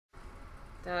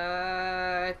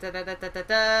Da da da da da da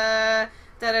da.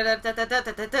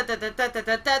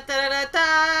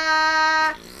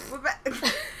 We're back.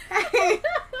 Hey,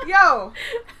 yo,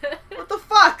 what the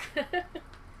fuck?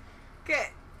 Okay,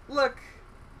 look,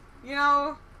 you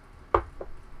know,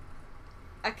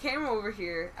 I came over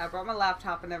here, I brought my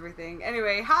laptop and everything.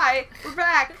 Anyway, hi, we're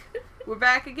back. We're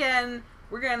back again.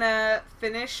 We're gonna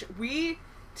finish.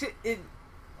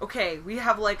 Okay, we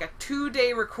have like a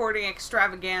 2-day recording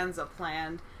extravaganza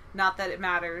planned. Not that it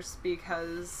matters,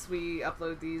 because we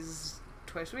upload these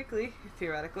twice weekly,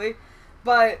 theoretically.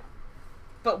 But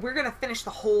we're gonna finish the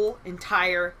whole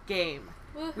entire game.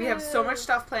 Woohoo. We have so much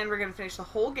stuff planned, we're gonna finish the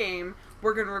whole game.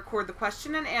 We're gonna record the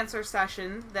question and answer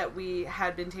session that we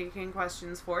had been taking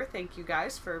questions for. Thank you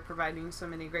guys for providing so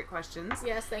many great questions.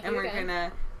 Yes, thank you. And we're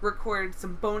gonna record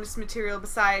some bonus material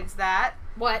besides that.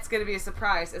 What? It's gonna be a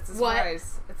surprise. It's a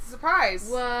surprise. What? It's a surprise.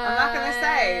 What? I'm not gonna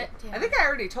say. Damn. I think I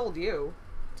already told you.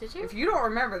 Did you? If you don't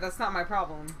remember, that's not my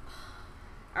problem.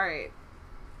 Alright.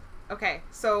 Okay,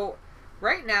 so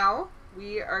right now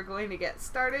we are going to get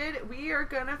started. We are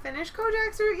gonna finish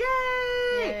Koujaku's route.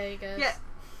 Yay! Yay, guys. Yeah.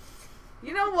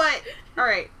 You know what?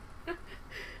 Alright.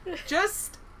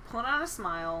 Just put on a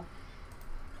smile.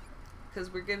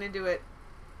 Because we're gonna do it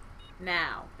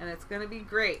now. And it's gonna be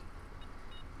great.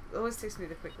 It always takes me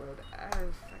the quick load.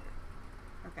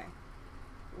 Okay.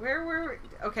 Where were we?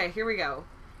 Okay, here we go.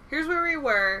 Here's where we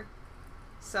were.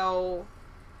 So,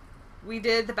 we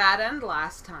did the bad end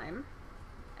last time,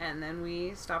 and then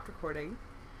we stopped recording.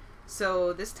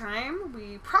 So this time,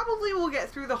 we probably will get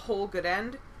through the whole good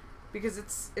end, because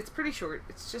it's pretty short.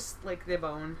 It's just like the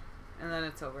bone, and then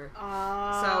it's over.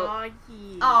 Aww, so,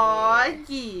 yeah. Aww,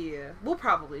 yeah. We'll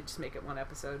probably just make it one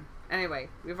episode. Anyway,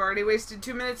 we've already wasted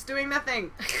 2 minutes doing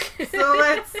nothing. So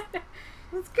let's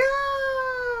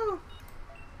go!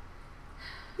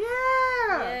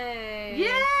 Yeah! Yay.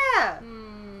 Yeah!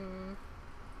 Hmm.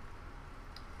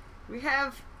 We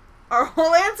have our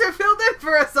whole answer filled in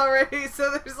for us already,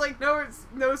 so there's like no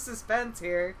suspense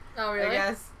here. Oh, really? I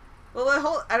guess. Well, the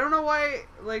whole, I don't know why,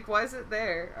 like, why is it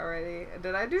there already?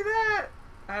 Did I do that?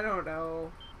 I don't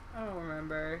know. I don't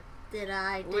remember. Did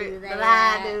I do that? Did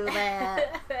I do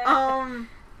that?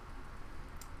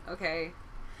 Okay.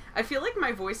 I feel like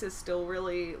my voice is still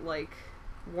really, like,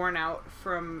 worn out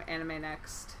from Anime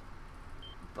Next.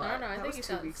 But I don't know, I that think was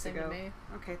you 2 weeks ago. To me.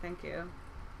 Okay, thank you.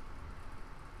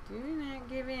 Do not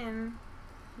give in.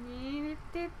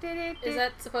 Is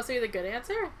that supposed to be the good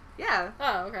answer? Yeah.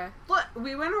 Oh, okay. But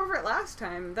we went over it last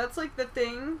time. That's like the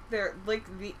thing. They're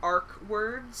like the arc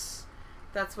words.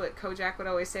 That's what Koujaku would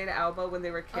always say to Aoba when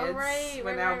they were kids. Oh, right,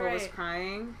 when right, Aoba was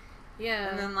crying. Yeah.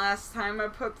 And then last time I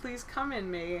put "Please come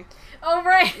in me." Oh,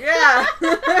 right. Yeah.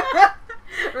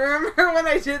 Remember when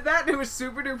I did that? It was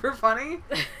super duper funny.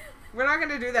 We're not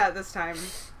gonna do that this time.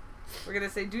 We're gonna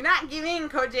say, "Do not give in,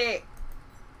 Koji."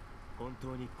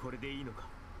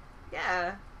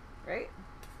 Yeah. Right?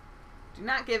 Do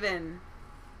not give in.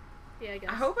 Yeah, I guess.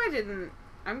 I hope I didn't.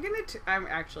 I'm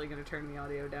actually gonna turn the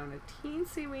audio down a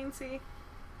teensy weensy,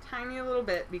 tiny little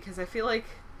bit, because I feel like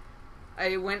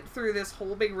I went through this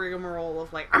whole big rigmarole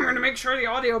of like, I'm gonna make sure the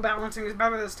audio balancing is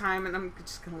better this time, and I'm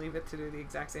just gonna leave it to do the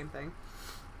exact same thing.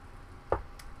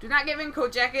 Do not give in,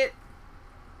 coat jacket.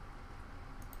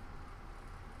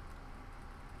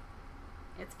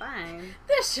 It's fine.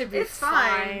 This should be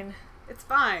fine. It's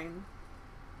fine.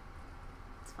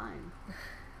 It's fine.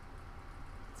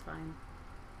 It's fine.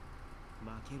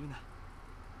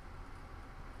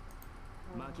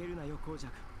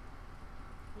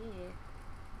 Yeah.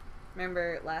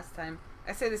 Remember last time?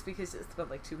 I say this because it's been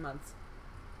like 2 months.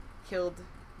 Killed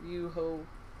Yuho,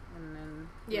 and then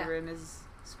we were in his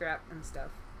scrap and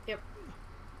stuff. Yep.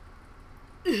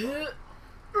 Yeah.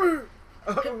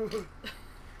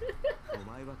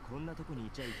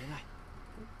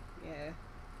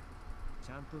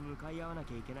 ちゃんと向かい合わな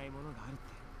きゃいけないものがあるって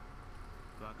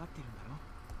分かって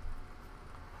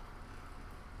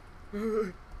るんだ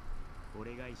ろ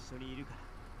俺が一緒にいるから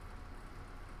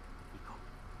行こ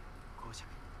う公爵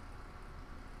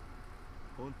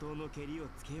本当のケリを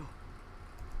つけよう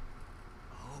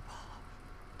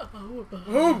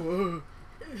Aoba.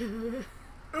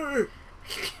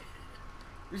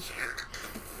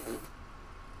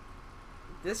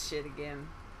 This shit again.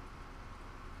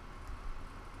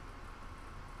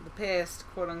 The past,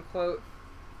 quote unquote.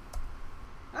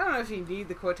 I don't know if you need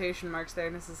the quotation marks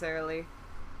there necessarily.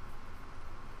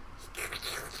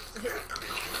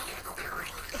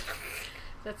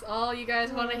 That's all you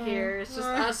guys want to hear. It's just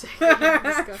us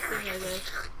disgusting like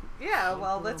this. Yeah,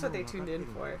 well, that's what they tuned in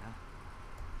for.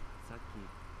 さっき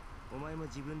お前も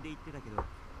自分で言ってたけど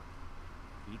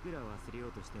いくら忘れよ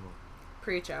うとしても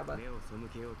Preach, Aoba. 目を背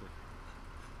けようと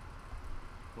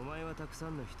お前はたくさ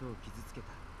んの人を傷つけた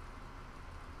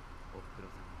おふくろ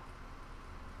さんも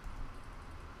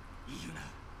言うな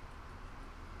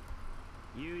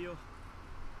言うよ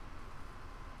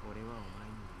俺はお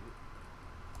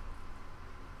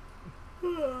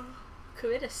前に言う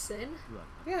Commit a sin? 不安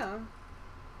Yeah.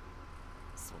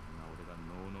 そんな俺が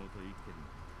のうのうと生きてるの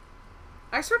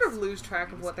I sort of lose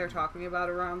track of what they're talking about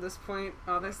around this point,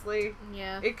 honestly.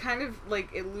 Yeah. It kind of, like,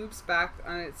 it loops back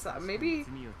on itself. Maybe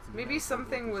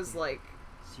something was, like,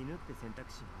 死ぬって選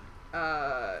択肢も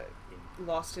ある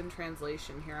lost in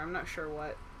translation here. I'm not sure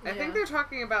what. I Yeah. think they're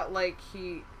talking about, like,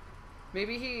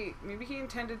 maybe he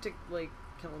intended to, like,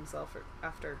 kill himself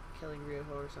after killing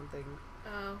Ryoho or something.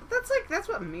 Oh. But that's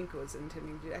what Minko was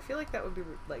intending to do. I feel like that would be,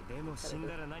 like, でも死ん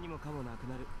だ repetitive. ら何もかもなく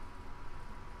なる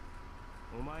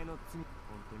お前の罪本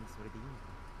当にそれでいいの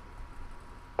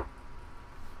か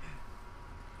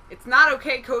It's not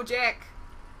okay, Kojak!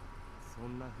 そ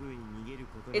んな風に逃げる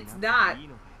ことに It's なっ not. ていい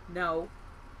のかよ No.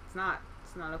 It's not.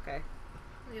 It's not okay.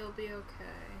 You'll be okay. 逃げる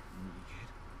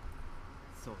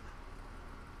そうだ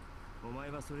お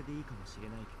前はそれでいいかもしれ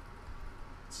ないけど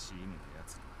チームのや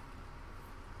つ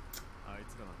らあい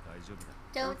つらは大丈夫だ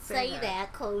Don't say say that.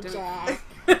 that, Kojak.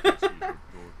 チーム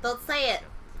同 Don't say it.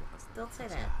 同 Don't say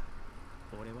じゃ that. あ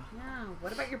俺は Yeah.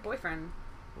 What about your boyfriend?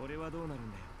 俺はどうなるん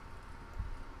だよ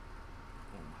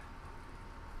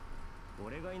お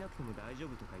前俺がいなくても大丈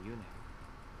夫とか言うなよ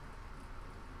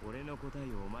俺の答え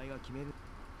をお前が決める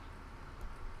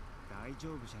大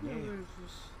丈夫じゃねえよ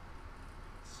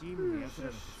チームの奴ら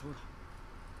だってそうだ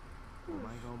お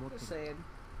前が思って Just る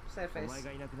sad. Sad お前 face.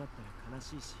 がいなくなったら悲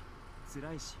しいし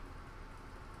辛いし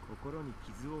心に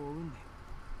傷を負うんだよ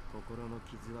心の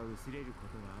傷は薄れるこ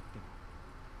とがあっても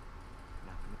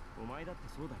なくなお前だって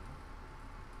そうだよ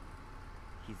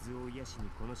傷を癒しに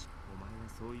このしお前は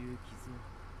そういう傷を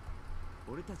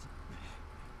俺たち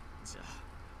じゃあ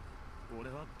俺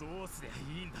はどうすりゃ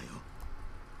いいんだよ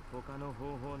他の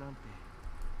方法なんて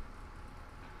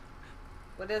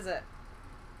What is it?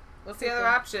 What's the other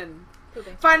option?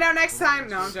 Pooping. Find out next time!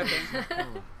 No, I'm joking.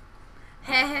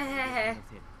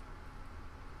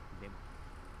 でも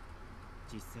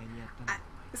実際にやったのは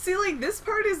お See, like, this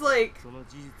part is like, 前その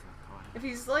事実は変わら if な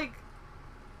い he's like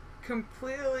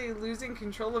completely losing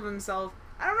control of himself,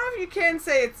 I don't know if you can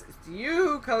say it's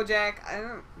you, Kojak. I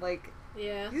don't, like,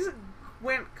 Yeah. he's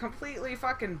went completely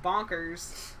fucking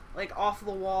bonkers. Like, off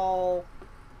the wall,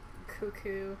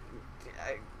 Cuckoo.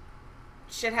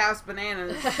 shithouse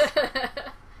bananas.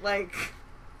 Like,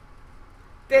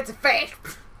 that's a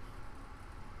fact.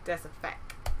 That's a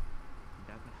fact.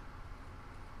 だか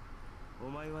らお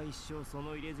前は一生そ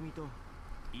の入れ墨と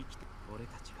生きて俺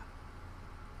たちが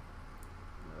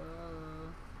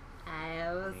I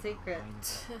have a secret.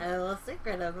 I have a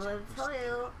secret. I'm gonna tell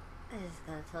you. I'm just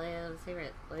gonna tell you the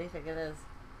secret. What do you think it is?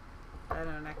 I don't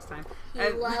know, next time. He I-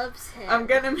 loves him. I'm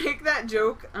gonna make that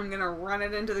joke. I'm gonna run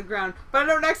it into the ground. Find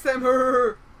out next time.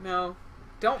 No.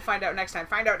 Don't find out next time.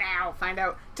 Find out now. Find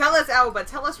out. Tell us, Aoba.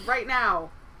 Tell us right now.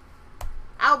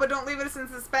 Aoba, don't leave us in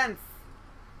suspense.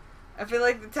 I feel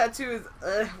like the tattoo is...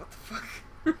 what the fuck?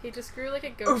 He just grew like a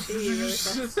goatee really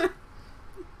fast.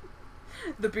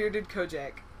 The bearded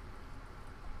Kojak.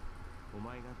 お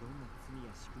前がどんな罪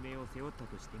や宿命を背負った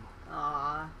としても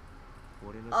Aww.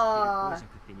 俺の知ってる公爵っ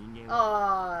て人間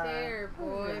は Aww. They're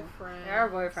boyfriends. They're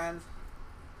boyfriends.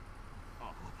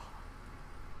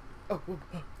 お前が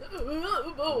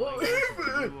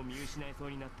自分を見失いそ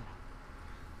うになったら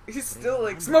He's still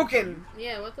like smoking.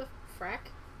 Yeah, what the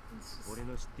frack? It's just- 俺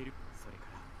の知ってるそれか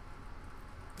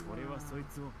ら俺はそい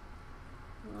つを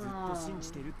ずっと信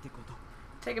じてるってこと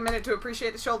Take a minute to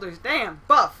appreciate the shoulders. Damn,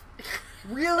 buff.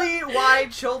 Really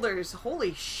wide shoulders.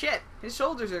 Holy shit. His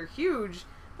shoulders are huge.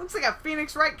 Looks like a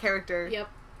Phoenix Wright character. Yep.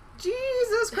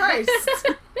 Jesus Christ.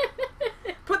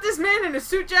 Put this man in a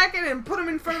suit jacket and put him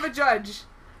in front of a judge.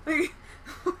 Like,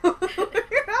 look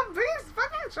at how big his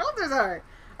fucking shoulders are.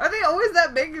 Are they always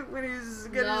that big when he's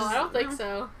No, getting his... I don't think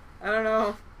so. I don't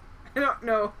know. I don't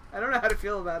know. I don't know how to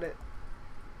feel about it.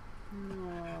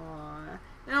 Aww.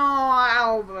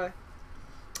 Oh, Aoba.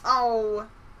 Oh.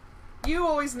 You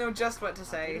always know just what to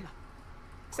say.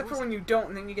 Except for when you don't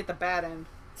and then you get the bad end.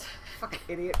 Fucking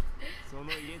idiot. その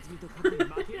入れ墨と過去に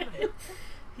負けるなよ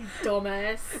You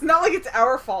dumbass. It's not like it's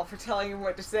our fault for telling him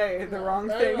what to say. The No, wrong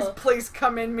not at things. all. Please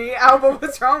come in me. Aoba,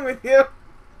 what's wrong with you?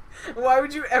 Why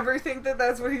would you ever think that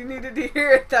that's what he needed to hear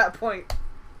at that point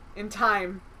in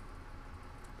time?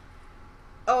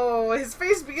 Oh, his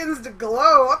face begins to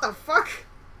glow. What the fuck?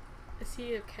 Is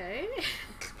he okay?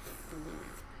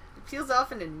 It peels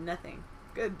off into nothing.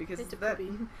 Good, because It's a that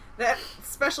poopy. that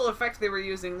special effect they were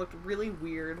using looked really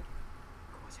weird.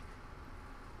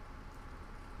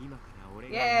 今から俺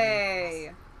が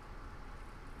Yay!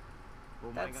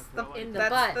 お前が That's 囚われ In て the る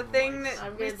That's butt. the thing that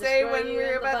I'm we gonna say destroy when you we're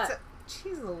in the about to. butt.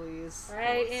 Jeez Louise.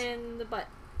 Right in the butt.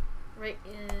 Right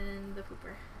in the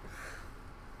pooper.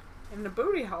 In the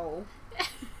booty hole.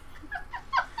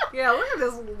 Yeah, look at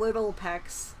his little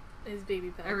pecs. His baby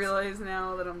pets. I realize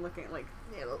now that I'm looking at like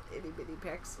little itty bitty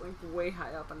pecs, like way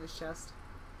high up on his chest,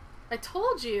 I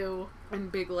told you.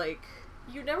 and big like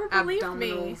You never believed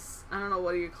me. abdominals. I don't know,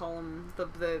 what do you call them?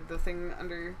 The thing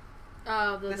under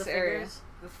Oh, the this fingers. area.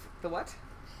 The what?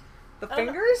 The I don't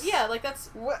know. fingers? Yeah, like that's.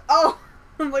 What? Oh,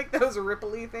 like those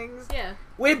ripply things. Yeah.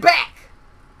 We're back.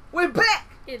 We're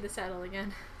back. In the saddle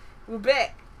again. We're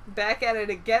back. Back at it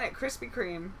again at Krispy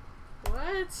Kreme.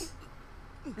 What?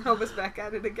 Aoba's back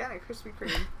at it again at Krispy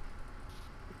Kreme.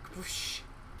 Whoosh.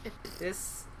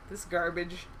 This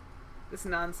garbage. This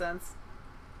nonsense.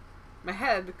 My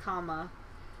head, comma,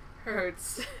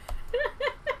 hurts.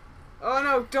 Oh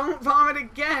no, don't vomit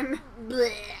again!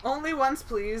 Blech. Only once,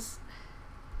 please.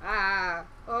 Ah.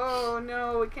 Oh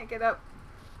no, we can't get up.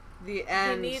 The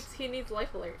end. He needs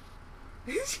life alert.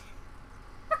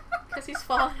 Because he's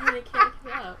falling and he can't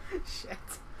get up. Shit.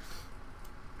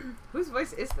 Whose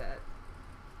voice is that?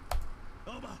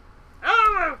 Aoba!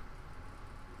 Oh!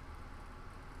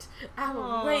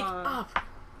 Ow, wake up!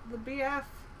 The BF.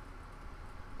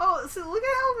 Oh, so look at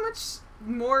how much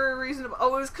more reasonable.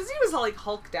 Oh, it was because he was all like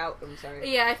hulked out. I'm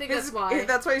sorry. Yeah, I think that's why.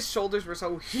 That's why his shoulders were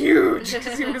so huge,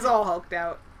 because he was all hulked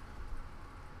out.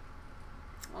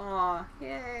 Aw,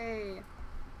 yay.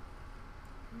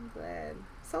 I'm glad.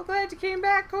 So glad you came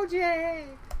back, Kojak.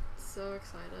 So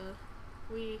excited.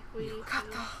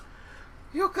 Yokata.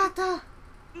 Yokata.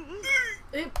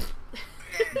 え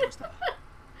どうしたど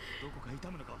こか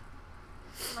痛むのか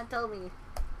My tummy.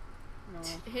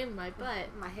 No. In my butt.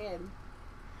 My head.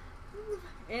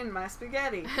 In my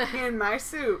spaghetti. In my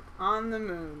soup. On the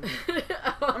moon.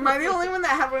 Am I the only one that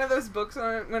had one of those books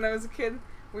when I was a kid?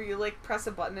 Where you like press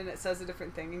a button and it says a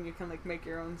different thing and you can like make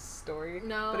your own story.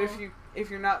 No. But if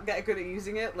you're not that good at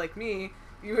using it, like me,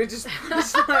 you would just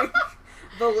push like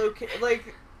the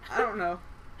like I don't know.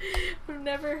 I've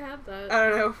never had that. I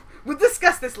don't know. We'll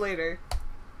discuss this later.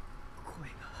 声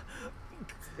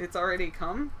が It's already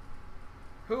come?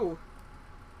 Who?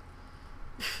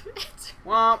 It's-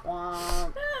 Womp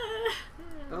womp.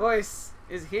 The voice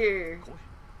is here. 声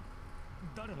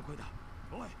誰の声だ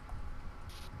おい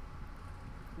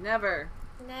Never.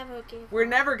 Never give We're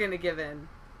never gonna give in.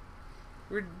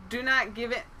 Do not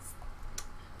give in.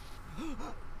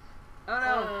 Oh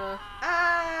no.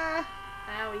 Ah!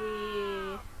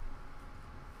 Owie.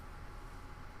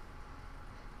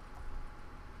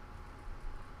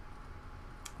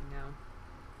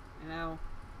 I know.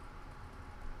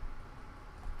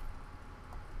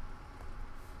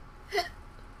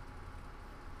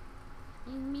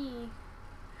 Me.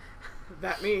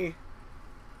 That me.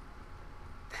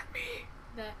 That me.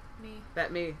 That me.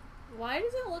 That me. Why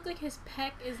does it look like his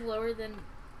peck is lower than,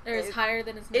 or is It- higher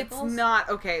than his It's nipples? not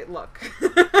okay. Look,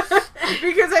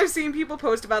 because I've seen people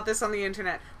post about this on the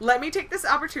internet. Let me take this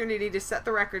opportunity to set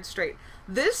the record straight.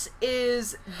 This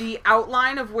is the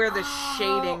outline of where the Oh,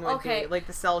 shading would okay. be, like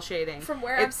the cell shading. From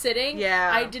where I'm It's- sitting,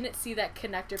 yeah. I didn't see that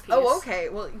connector piece. Oh, okay.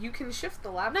 Well, you can shift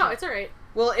the laptop. No, it's alright.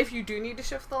 Well, if you do need to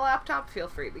shift the laptop, feel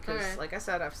free, because, Okay. like I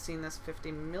said, I've seen this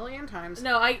 50 million times.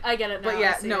 No, I get it now. But I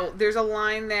yeah, see no, it. there's a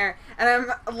line there, and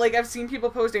I'm like, I've seen people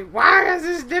posting, why is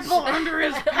his nipple under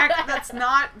his pec? That's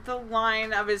not the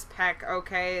line of his pec,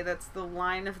 okay? That's the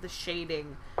line of the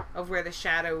shading of where the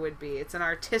shadow would be. It's an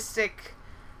artistic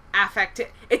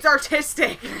it's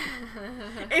artistic!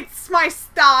 It's my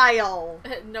style!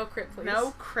 No crit, please.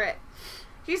 No crit.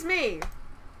 He's me!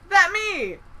 That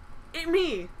me! It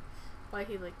me! Why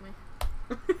he like me?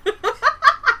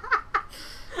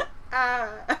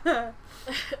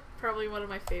 Probably one of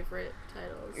my favorite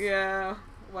titles. Yeah,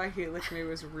 Why He Licked Me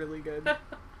was really good.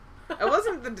 That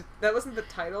wasn't the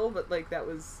title, but like that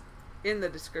was in the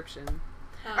description.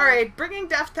 All right, bringing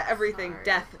death to everything. Sorry.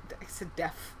 Death. I said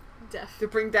death. Death. To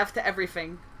bring death to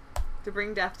everything. To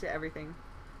bring death to everything.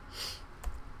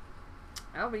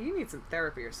 Oh, but you need some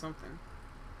therapy or something.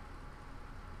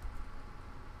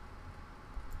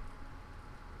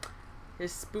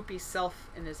 His spoopy self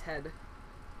in his head.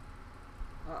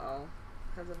 Uh-oh.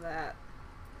 Because of that.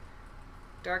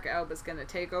 Dark Aoba's gonna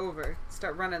take over.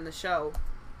 Start running the show.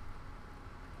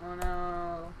 Oh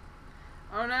no.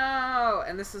 Oh no!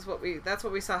 And this is that's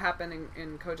what we saw happen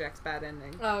in Kojak's bad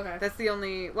ending. Oh, okay. That's the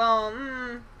only,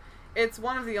 it's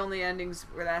one of the only endings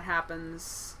where that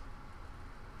happens.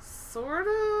 Sort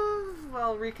of.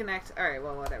 Well, reconnect. Alright,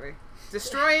 well, whatever.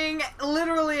 Destroying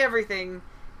literally everything.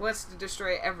 He wants to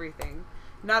destroy everything.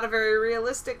 Not a very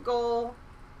realistic goal.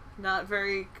 Not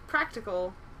very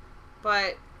practical.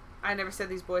 But I never said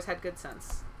these boys had good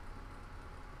sense.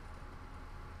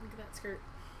 Look at that skirt.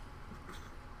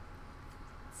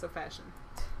 So fashion.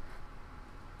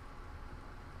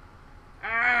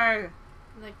 Arrgh!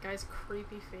 And that guy's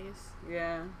creepy face.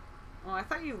 Yeah. Oh, I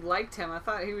thought you liked him. I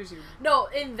thought he was your... No,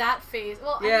 in that face.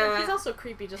 Well, Yeah. I mean, he's also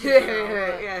creepy just Yeah, in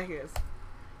general, but- yeah, he is.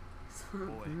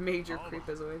 Major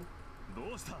creepazoid.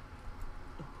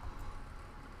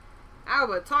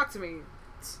 Aoba, talk to me.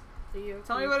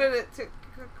 Tell me what it is.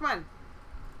 Come on.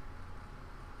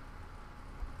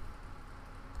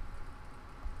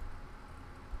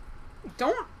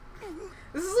 Don't.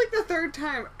 This is like the third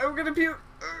time. I'm gonna puke.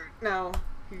 No,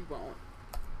 he won't.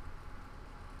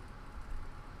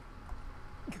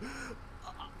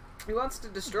 He wants to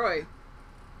destroy.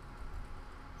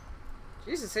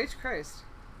 Jesus H. Christ.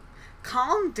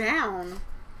 Calm down.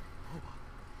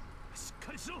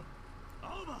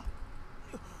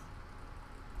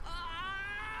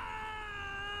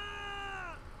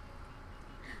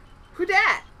 Who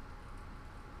dat?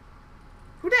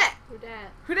 Who dat? Who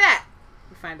dat? Who dat?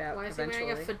 We find out Why is he eventually.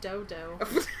 wearing a fedodo?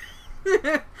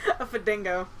 A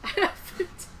fadango.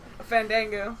 A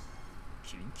fandango.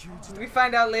 We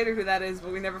find out later who that is,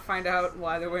 but we never find out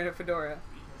why they're wearing a fedora.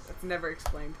 That's never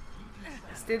explained.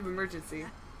 State of emergency.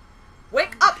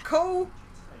 Wake up, Ko!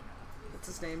 What's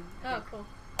his name? Oh, cool.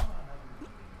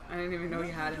 I didn't even know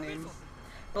he had a name.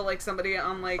 But like somebody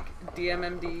on like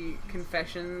DMMd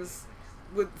confessions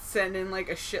would send in like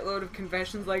a shitload of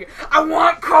confessions like, I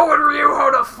want Ko and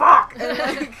Ryuho to fuck! And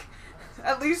like,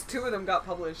 at least 2 of them got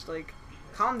published. Like,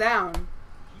 calm down.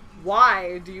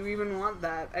 Why do you even want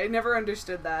that? I never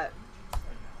understood that.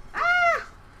 Ah!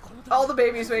 All the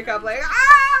babies wake up like,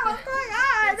 ah! Oh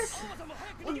my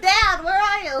god! Dad, where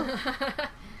are you?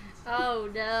 Oh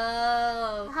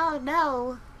no. Oh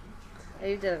no. I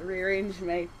need to rearrange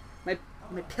my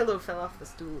pillow fell off the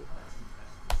stool.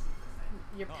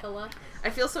 Your pillow? I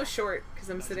feel so short because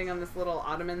I'm sitting on this little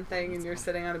ottoman thing and you're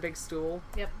sitting on a big stool.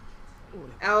 Yep.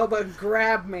 Aoba,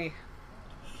 grab me.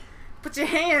 Put your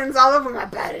hands all over my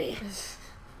body.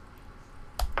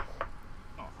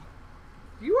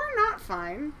 You are not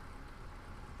fine.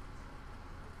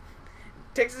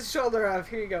 Takes his shoulder off.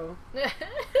 Here you go. These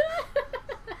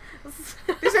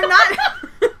are not.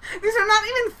 These are not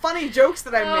even funny jokes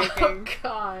that I'm making. Oh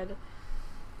god.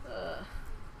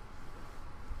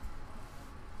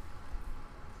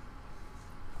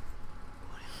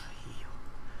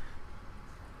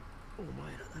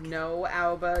 No,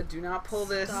 Aoba, do not pull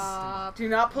this. Stop. Do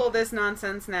not pull this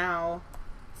nonsense now.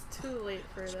 It's too late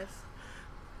for this.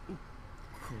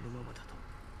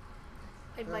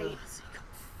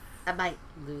 I might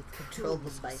lose control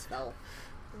of myself.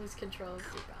 lose control of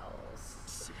your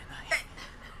bowels.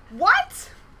 What?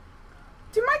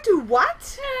 You might do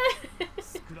what?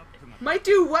 Might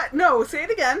do what? No, say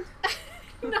it again.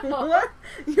 No. What?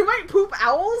 You might poop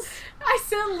owls? I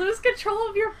said lose control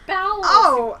of your bowels.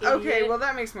 Oh, you okay. idiot. Well,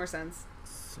 that makes more sense.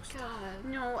 God.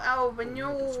 No, Aoba,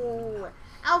 no.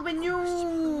 Aoba, no.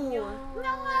 No,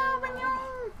 Aoba, no.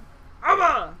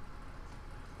 Aoba!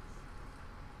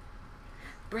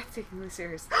 Breathtakingly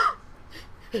serious.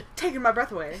 Taking my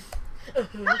breath away.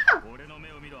 Ah!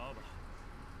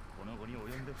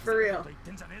 For real.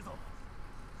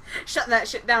 Shut that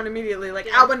shit down immediately. Like,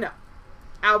 Yeah. Aoba, no.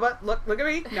 Aoba, look at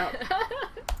me. No.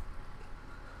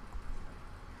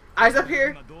 Eyes up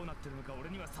here.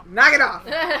 Knock it off.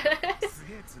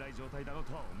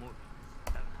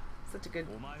 Such a good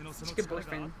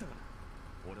boyfriend.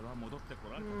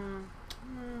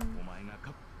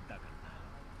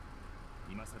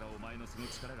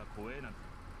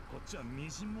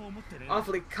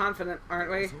 Awfully confident,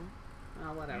 aren't we?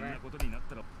 Oh, whatever.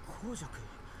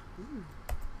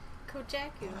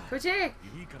 Koujaku. Koujaku.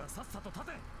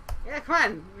 Yeah, come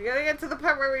on. We gotta get to the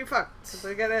part where we fuck.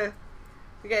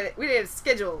 We need a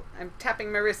schedule. I'm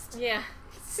tapping my wrist. Yeah.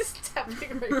 It's just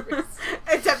tapping my wrist.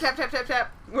 Tap, tap, tap, tap,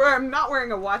 tap. Where I'm not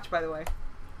wearing a watch, by the way.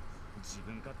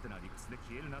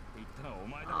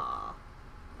 Aww.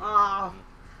 Aww.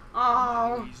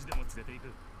 Oh.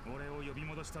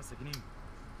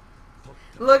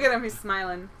 Look at him, he's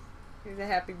smiling. He's a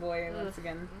happy boy once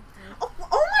again. Oh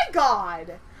my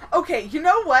god! Okay, you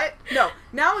know what? No,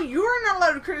 now you are not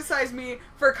allowed to criticize me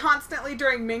for constantly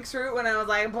during Mink's route when I was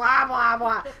like, blah, blah,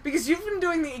 blah. Because you've been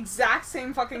doing the exact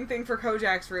same fucking thing for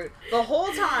Kojak's route. The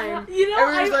whole time, you know,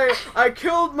 everyone's like, I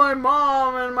killed my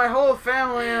mom and my whole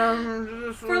family and I'm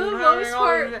just for the most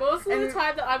part, most of the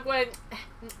time that I'm going,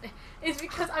 is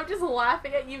because I'm just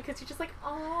laughing at you because you're just like,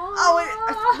 oh. Oh,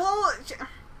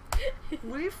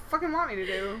 what do you fucking want me to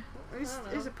do?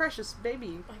 He's a precious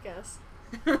baby. I guess.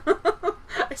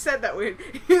 I said that weird.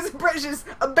 He's a precious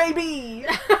baby.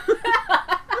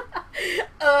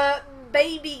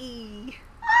 Baby.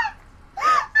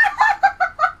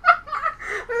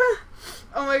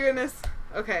 Oh my goodness.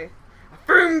 Okay. A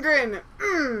firm grin.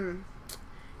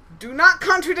 Do not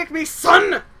contradict me,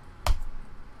 son.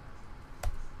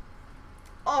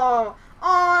 Oh,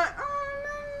 no.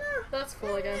 That's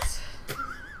cool, I guess.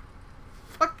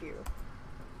 Fuck you.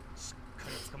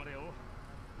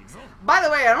 By the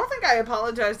way, I don't think I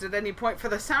apologized at any point for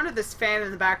the sound of this fan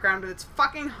in the background, but it's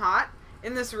fucking hot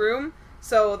in this room,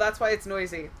 so that's why it's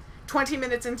noisy. 20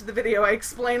 minutes into the video, I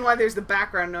explain why there's the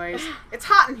background noise. It's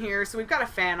hot in here, so we've got a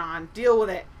fan on. Deal with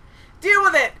it. Deal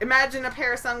with it! Imagine a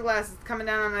pair of sunglasses coming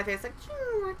down on my face like,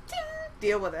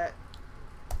 deal with it.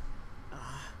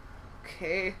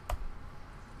 Okay.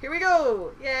 Here we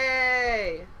go!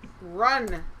 Yay!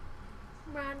 Run!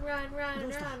 Run, run, run, run,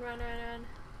 run, run, run.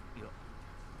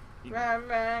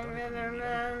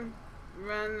 Run,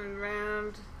 run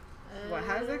around. What?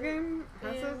 How's the game?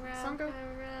 How's the song go?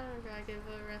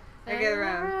 I get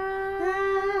around.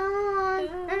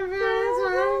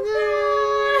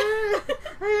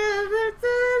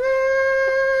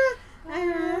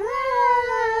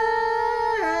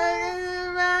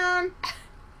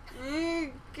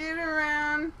 Get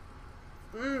around.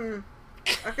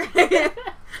 Okay.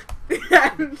 The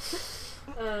end.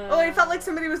 Oh, it felt like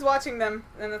somebody was watching them,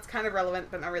 and that's kind of relevant,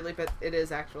 but not really, but it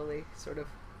is actually, sort of.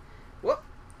 Whoop.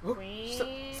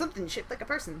 Something shaped like a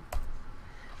person.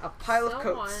 A pile of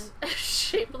coats.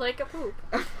 Shaped like a poop.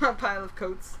 A pile of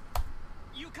coats.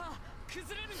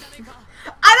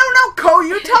 I don't know, Ko,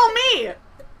 you tell me!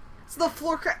 It's the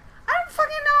floor crack. I don't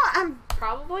fucking know. I'm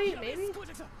probably, maybe.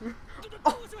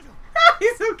 Oh.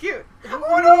 He's so cute.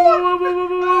 What do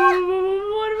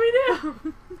we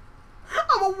do?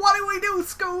 Oh, well, what do we do,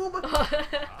 Scoob?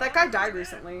 That guy died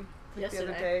recently. Yesterday.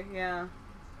 The other day, yeah.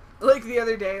 Like the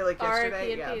other day, like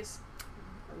yesterday, yeah. Peace.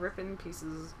 Rip in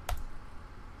pieces.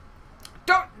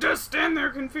 Don't just stand there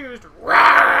confused.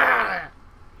 Rah!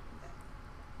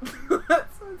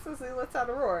 Let's have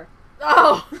a roar.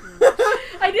 Oh!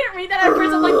 I didn't read that at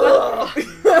first. I'm like,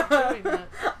 what?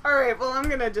 Alright, well, I'm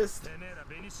gonna just...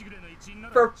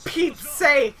 For Pete's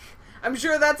sake! I'm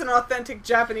sure that's an authentic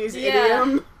Japanese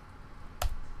idiom.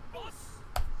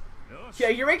 Yeah,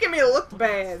 you're making me look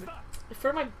bad.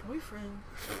 For my boyfriend.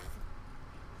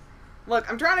 Look,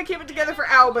 I'm trying to keep it together for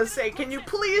Aoba's sake. Can you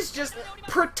please just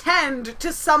pretend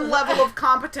to some level of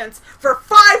competence for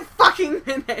 5 fucking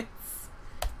minutes?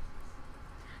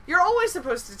 You're always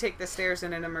supposed to take the stairs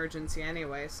in an emergency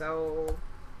anyway, so...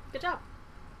 Good job.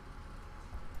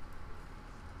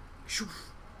 Shoo.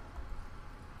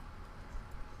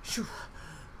 Shoo.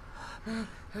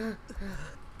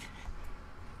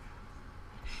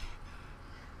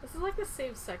 This is like the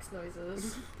same sex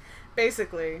noises.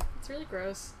 Basically. It's really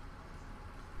gross.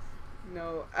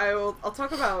 No, I'll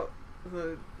talk about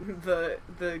the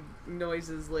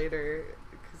noises later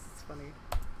because it's funny.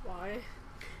 Why?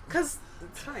 Because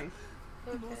it's funny.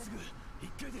 Okay.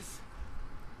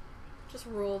 Just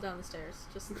roll down the stairs.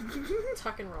 Just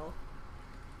tuck and roll.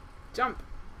 Jump.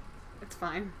 It's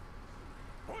fine.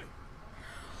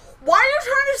 Why are you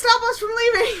trying to stop us from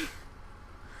leaving?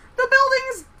 The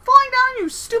building's falling down, you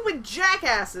stupid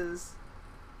jackasses.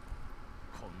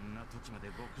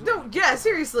 No, yeah,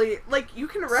 seriously. Like, you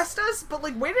can arrest us, but,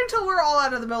 like, wait until we're all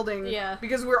out of the building. Yeah.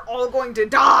 Because we're all going to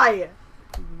die.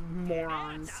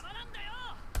 Morons.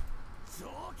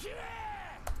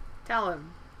 Tell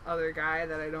him, other guy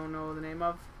that I don't know the name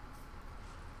of.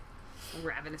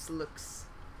 Ravenous looks.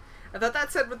 I thought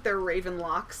that said with their raven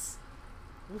locks.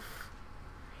 Oof.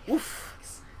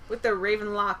 Oof. With their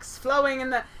raven locks flowing in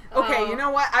the... Okay, you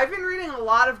know what? I've been reading a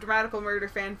lot of dramatical murder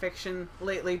fan fiction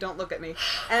lately. Don't look at me.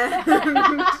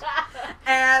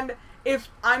 And if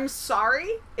I'm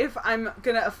sorry if I'm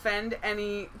gonna offend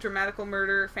any dramatical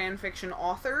murder fan fiction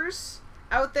authors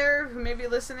out there who may be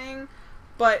listening,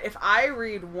 but if I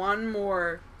read one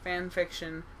more fan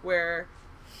fiction where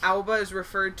Aoba is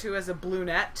referred to as a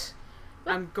brunette,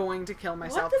 I'm going to kill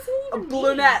myself. What does it even a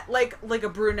brunette, like a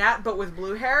brunette, but with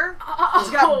blue hair. Oh.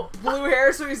 He's got blue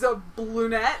hair, so he's a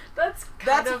brunette. That's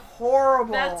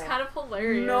horrible. That's kind of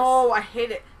hilarious. No, I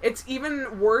hate it. It's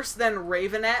even worse than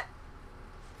ravenette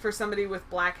for somebody with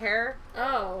black hair.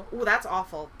 Oh. Ooh, that's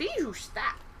awful. Bijou,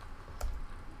 stop.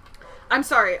 I'm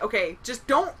sorry. Okay, just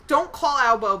don't call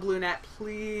Aoba a brunette,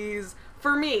 please.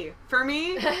 For me.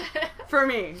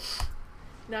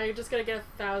 Now you're just gonna get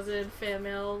 1,000 fan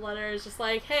mail letters just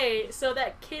like, hey, so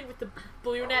that kid with the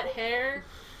blue net hair,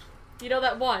 you know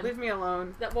that one? Leave me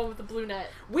alone. That one with the blue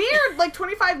net. Weird, like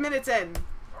 25 minutes in.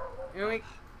 And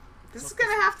this is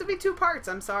gonna have to be 2 parts.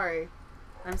 I'm sorry.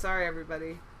 I'm sorry,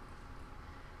 everybody.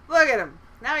 Look at him.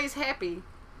 Now he's happy.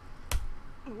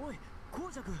 Oi,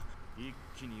 Koujaku. 一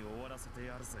気に終わらせて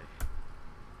やるぜ。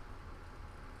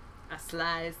 A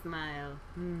sly smile.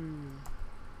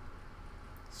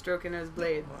 Stroking his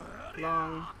blade.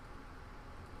 Long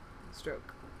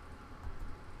stroke.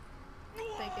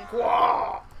 Thank you.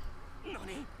 Whoa!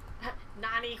 何?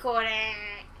 Nani kore?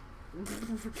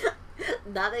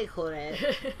 Nani kore?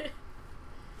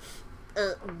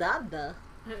 Nanda.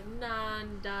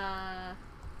 Nanda.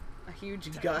 A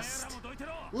huge gust.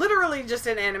 Literally just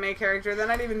an anime character. They're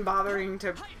not even bothering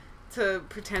to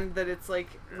pretend that it's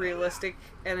like realistic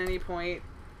at any point.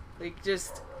 Like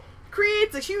just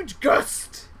creates a huge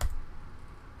gust.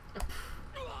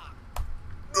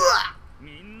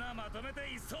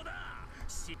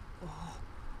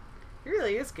 He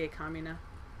really is gay, Kamina.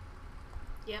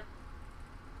 Yep.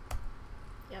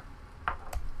 Yep.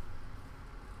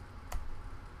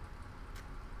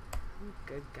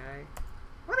 Good guy.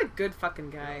 What a good fucking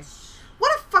guy.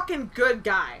 What a fucking good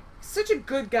guy. Such a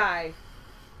good guy.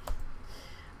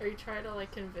 Are you trying to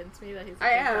like convince me that he's a I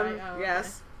good am, guy? Oh,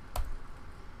 yes.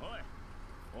 Okay.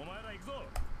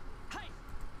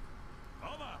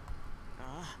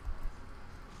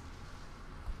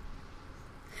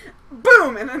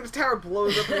 Boom! And then the tower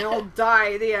blows up and they all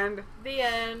die at the end. The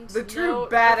end. The true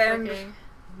bad end.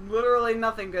 Literally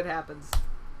nothing good happens.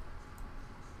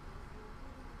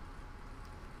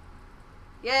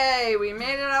 Yay! We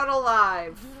made it out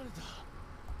alive.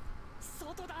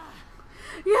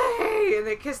 Yay! And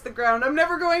they kissed the ground. I'm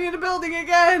never going in a building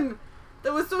again!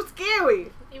 That was so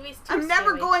scary! It was too I'm never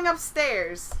scary. going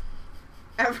upstairs.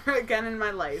 Ever again in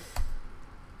my life.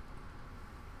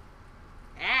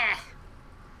 Ah!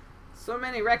 So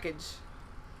many wreckage.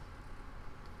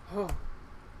 Oh.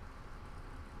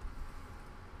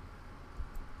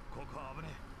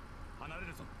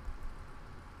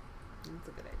 That's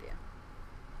a good idea.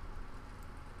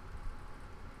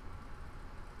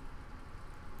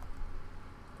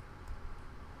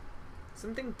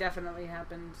 Something definitely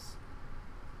happens.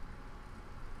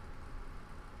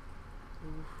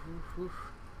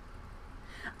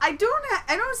 I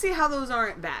don't see how those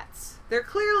aren't bats. They're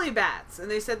clearly bats,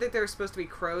 and they said that they're supposed to be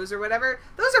crows or whatever.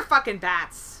 Those are fucking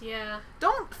bats. Yeah.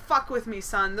 Don't fuck with me,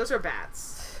 son. Those are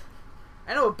bats.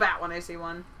 I know a bat when I see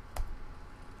one.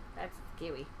 That's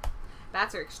scary.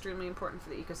 Bats are extremely important for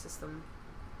the ecosystem.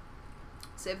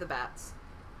 Save the bats.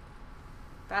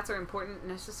 Bats are important,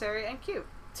 necessary, and cute.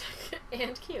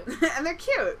 And cute. And they're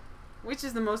cute, which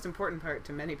is the most important part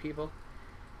to many people.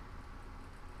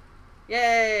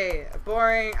 Yay!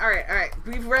 Boring. Alright.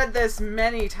 We've read this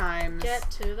many times. Get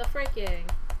to the freaking.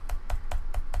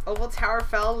 Oval Tower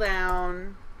fell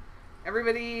down.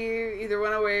 Everybody either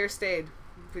went away or stayed.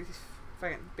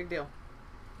 Fucking big deal.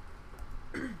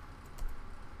 Still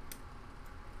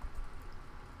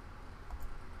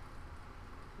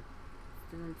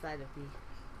inside of me.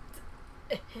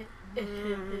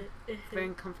 Very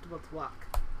uncomfortable to walk.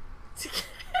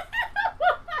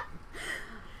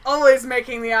 Always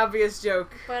making the obvious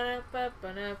joke.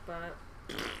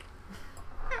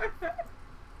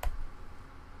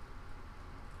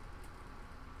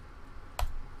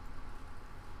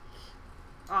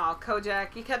 Aw,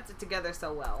 Kojak, you kept it together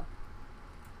so well.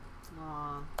 Aw.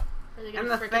 Are they And gonna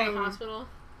the frick in thing- the hospital?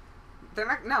 They're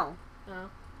not. No. Oh.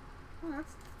 Well,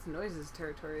 that's Noises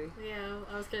territory. Yeah,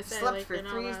 I was gonna say, Slept like, for they're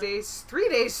not 3 allowed- days. 3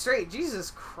 days straight.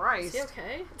 Jesus Christ. Is he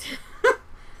okay?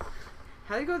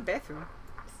 How do you go to the bathroom?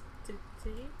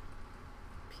 Did he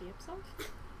pee himself?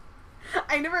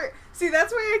 I never see.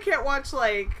 That's why I can't watch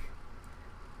like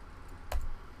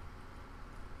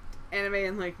anime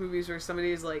and like movies where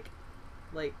somebody's like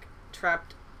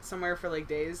trapped somewhere for like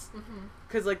days.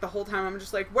 Because like the whole time I'm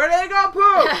just like, where did they go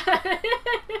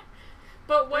poop?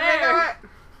 But where?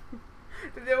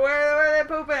 Where are they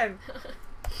pooping?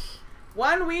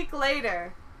 1 week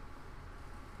later,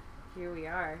 here we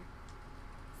are,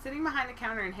 sitting behind the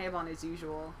counter in Habon as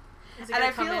usual. Is he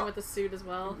gonna come in with a suit as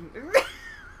well?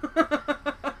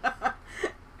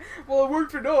 Well, it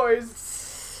worked for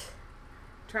Noise.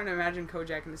 Trying to imagine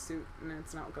Kojak in the suit, and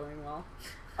it's not going well.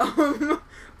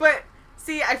 But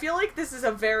see, I feel like this is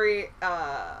a very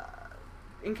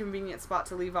inconvenient spot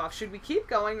to leave off. Should we keep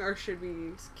going, or should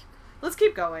we? Let's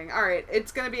keep going. All right,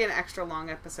 it's gonna be an extra long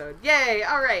episode. Yay!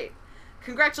 All right,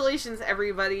 congratulations,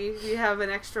 everybody. We have an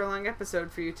extra long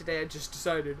episode for you today. I just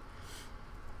decided.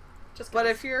 Just But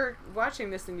 'cause. if you're watching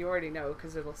this, then you already know,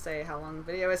 because it'll say how long the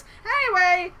video is.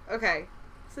 Anyway! Okay.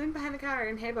 Sitting behind the counter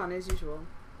in Habon as usual.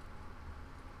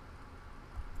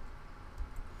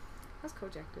 How's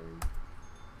Kojak doing?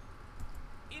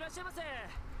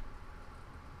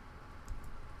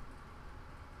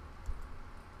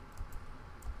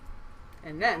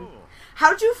 And then,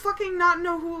 how'd you fucking not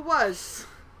know who it was?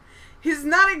 He's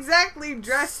not exactly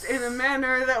dressed in a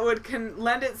manner that would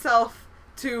lend itself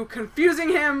to confusing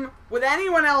him with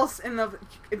anyone else in the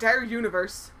entire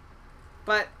universe.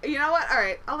 But, you know what?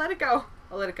 Alright, I'll let it go.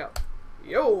 I'll let it go.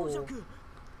 Yo!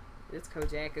 It's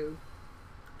Koujaku.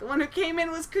 The one who came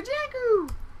in was Koujaku!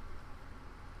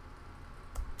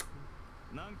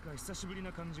 なんか久しぶりな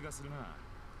感じがするな。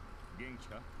元気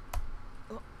か？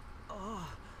あ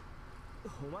あ、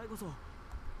お前こそ。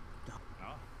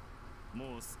あ、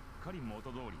もうすっかり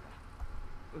元通り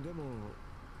だ。でも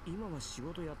今は仕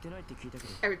事やってないって聞いたけ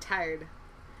ど。I retired.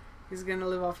 He's gonna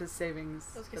live off his savings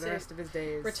for the rest of his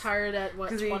days. Retired at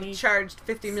what? Because 20? he charged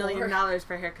 $50 million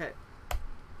for a haircut.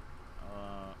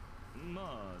 ああ、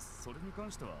まあそれに関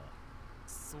しては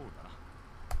そうだな。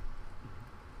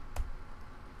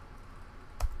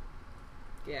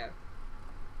Yeah.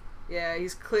 Yeah,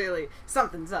 he's clearly...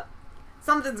 Something's up.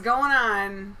 Something's going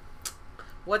on.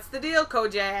 What's the deal,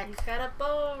 Kojak? He's got a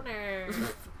boner.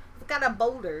 He's got a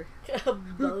boulder. A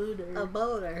boner. A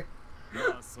boulder.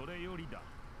 まあそれよりだ。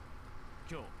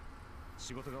今日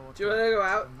仕事が終わった。 Do you want to go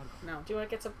out? No. Do you want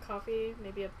to get some coffee?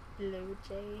 Maybe a blue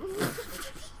jay?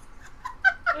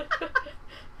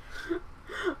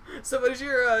 So what does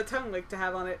your tongue like to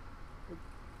have on it?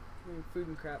 Food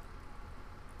and crap.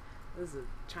 This is a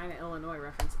China, Illinois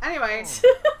reference. Anyway.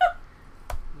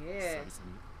 Yeah.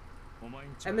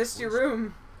 I missed your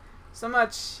room so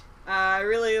much. I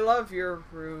really love your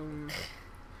room.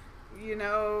 You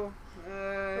know,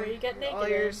 where you get naked all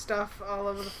your in. stuff all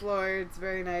over the floor. It's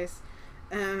very nice.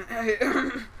 And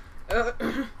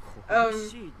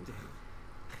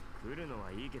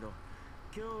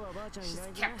she's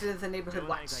the captain of the neighborhood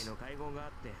watch. I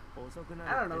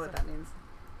don't know what that means.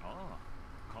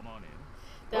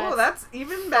 Oh, that's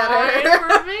even better.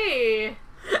 Fine for me.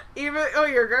 Even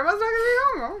your grandma's not gonna be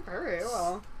home. Oh, very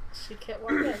well. She can't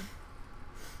walk in.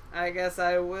 I guess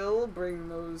I will bring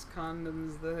those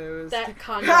condoms. That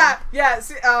condom. Ha! Yeah.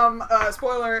 See,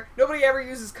 spoiler: nobody ever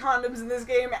uses condoms in this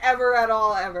game ever at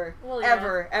all. Ever. Well,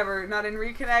 yeah. Ever. Not in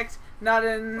Reconnect. Not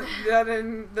in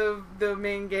the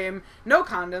main game. No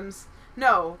condoms.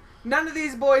 No. None of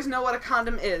these boys know what a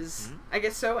condom is. I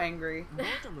get so angry.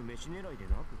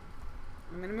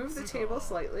 I'm gonna move the table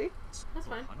slightly. That's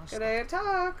fine. Could I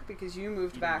talk? Because you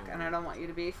moved back and I don't want you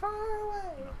to be far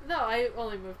away. No, I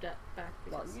only moved it back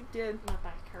Well, because you did. my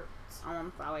back hurts. Oh,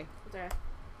 I'm sorry. There.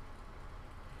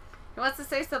 He wants to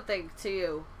say something to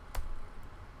you.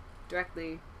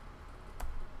 Directly.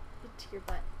 To your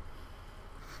butt.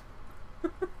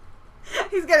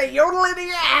 He's gonna yodel into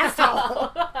your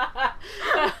asshole!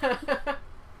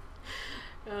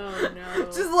 Oh no.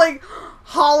 Just like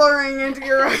hollering into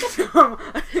your rectum.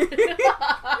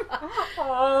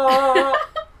 Oh.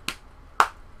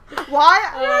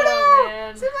 Why? I don't know.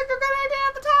 Man. Seemed like a good idea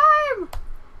at the time.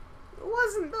 It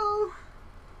wasn't though.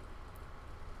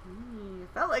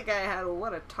 Felt like I had to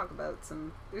want to talk about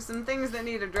there's some things that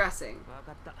need addressing.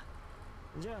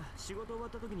 じゃあ仕事終わっ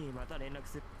た時にまた連絡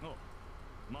する。お、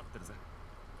待ってるぜ。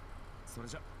それ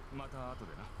じゃまた後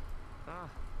でな。ああ。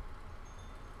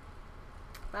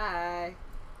Bye.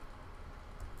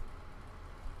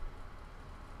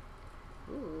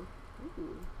 Ooh.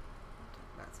 Talk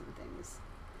about some things.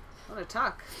 I want to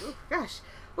talk. Ooh, gosh.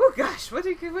 Ooh, gosh. What do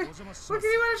you want to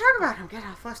talk about? I'm getting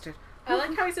all flustered. I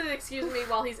like how he said excuse me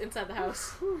while he's inside the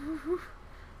house.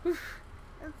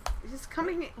 He's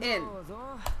coming in.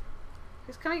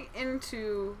 He's coming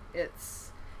into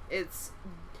its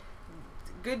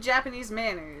good Japanese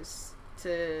manners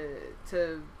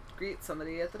to greet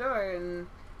somebody at the door and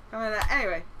come in.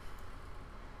 Anyway.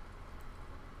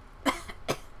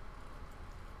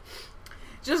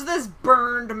 Just this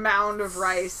burned mound of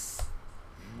rice.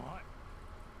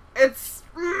 It's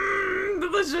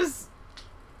delicious.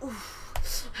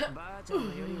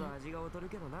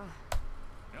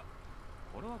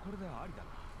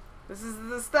 This is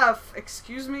the stuff.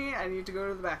 Excuse me, I need to go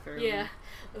to the bathroom. Yeah.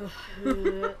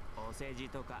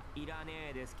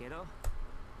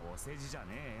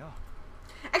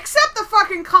 Accept the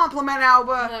fucking compliment,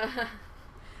 Aoba!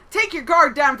 Take your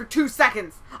guard down for 2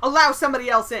 seconds. Allow somebody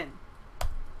else in.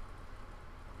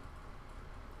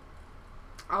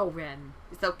 Oh, Ren.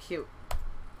 You're so cute.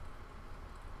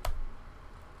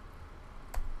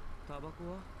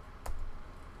 Oh.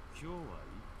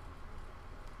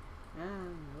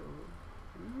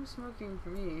 No smoking for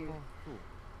me.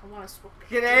 I want to smoke.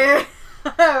 Get it?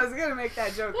 I was gonna make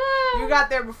that joke. You got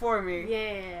there before me.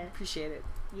 Yeah. Appreciate it.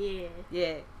 Yeah.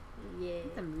 Yeah. Yeah.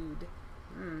 In the mood.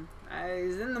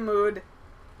 He's in the mood.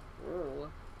 Ooh.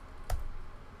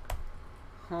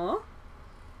 Huh?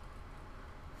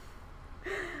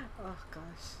 Oh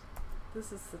gosh.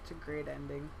 This is such a great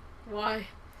ending. Why?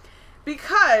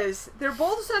 Because they're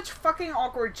both such fucking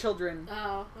awkward children.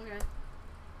 Oh, okay.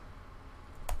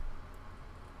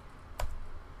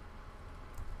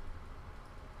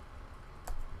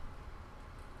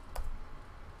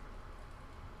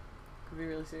 Could be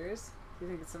really serious. Do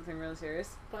you think it's something really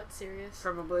serious? But serious.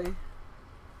 Probably.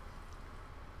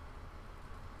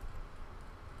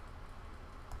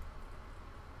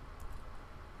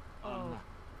 Oh.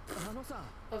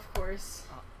 Of course.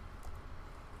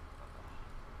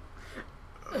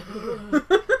 It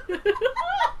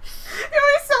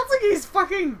always sounds like he's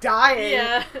fucking dying.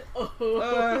 Yeah.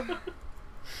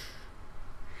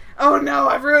 Oh no,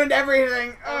 I've ruined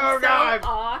everything. Oh so god.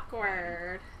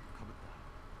 awkward.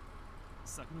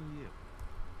 先に言えよ。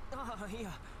ああ、いや、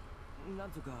な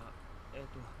んとか、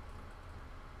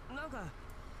なんか、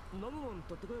飲むもん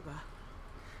取ってこようか。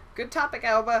 Good topic,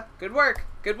 Aoba. Good work.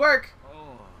 Good work. おう、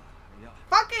いや、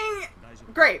 Fucking 大丈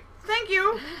夫。 great. Thank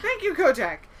you. Thank you,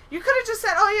 Kojak. You could have just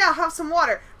said, oh yeah, have some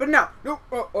water. But no. Nope.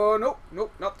 Nope.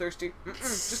 Nope. Not thirsty.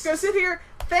 Just gonna sit here.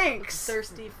 Thanks.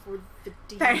 Thirsty for the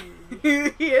D.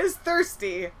 He is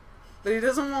thirsty. But he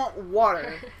doesn't want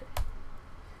water.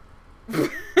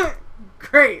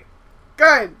 Great.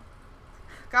 Good.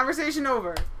 Conversation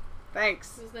over.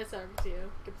 Thanks. It was nice talking to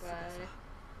you. Goodbye.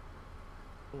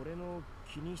 俺の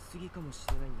気にしすぎかもし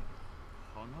れないんだけ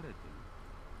ど。離れてる。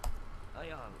あ、い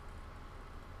や、こ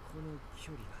の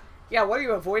距離が。 Yeah, what are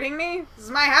you avoiding me? This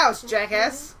is my house,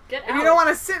 jackass. Get If out. you don't want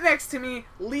to sit next to me,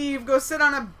 leave. Go sit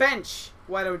on a bench.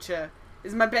 Why don't you?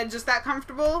 Is my bed just that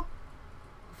comfortable?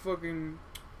 Fucking.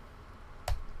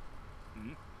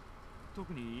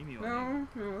 No,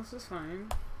 this is fine.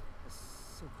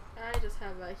 I just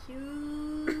have a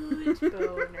huge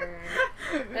boner.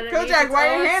 Kojak, why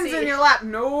are your hands in your lap?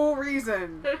 No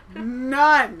reason.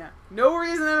 None. No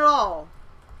reason at all.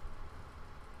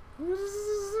 I'm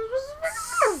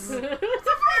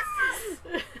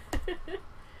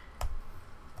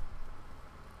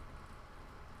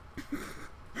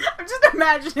just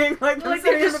imagining like them Like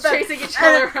sitting they're in the just bed, chasing each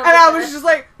other around and the I was bed. just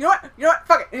like, you know what,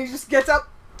 fuck it, and he just gets up,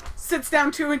 sits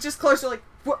down 2 inches closer, like,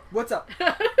 what's up?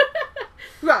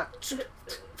 Yeah,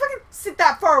 fucking sit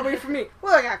that far away from me.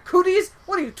 What, I got cooties?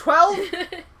 What are you, 12?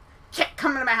 Can't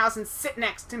come into my house and sit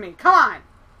next to me. Come on.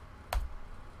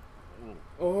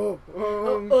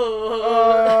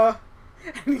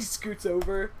 And he scoots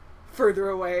over, further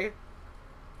away.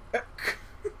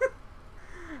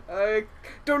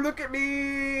 Don't look at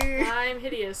me. I'm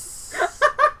hideous.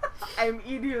 I'm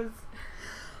hideous.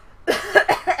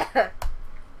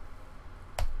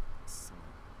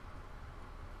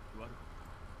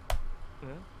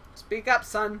 Speak up,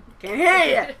 son. Can't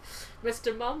hear you.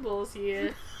 Mr. Mumbles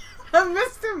here.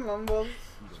 Mr. Mumble.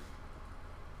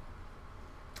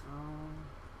 Oh.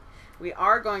 We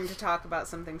are going to talk about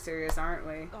something serious, aren't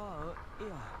we?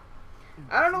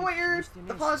 I don't know what you're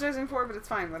apologizing for, but it's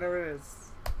fine. Whatever it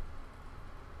is.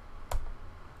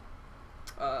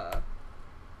 Oh.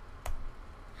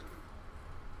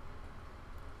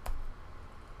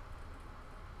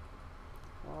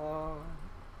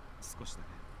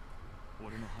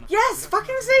 Yes!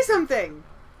 Fucking say something!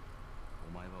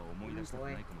 Boy.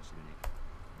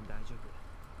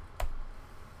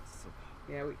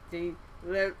 Yeah,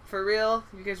 for real,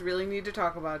 you guys really need to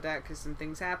talk about that because some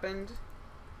things happened.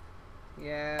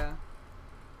 Yeah.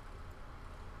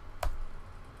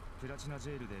 プラチナジ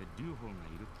ェイルで劉邦がい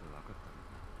るって分かったんだ。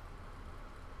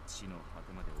地の果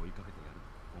てまで追いかけてやる。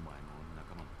お前の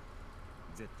仲間も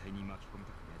絶対に巻き込み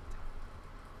たくねえって。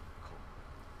こう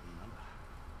なんだ。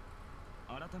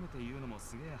改めて言うのも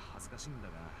すげえ恥ずかしいんだ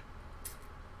が。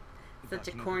Such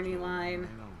a corny line.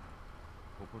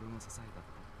 心の支えだったっ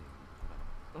て言っ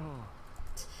ただろう。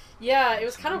Yeah, it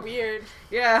was kind of weird.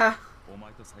 Yeah. お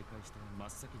前と再会して真っ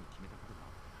先に決めたことが。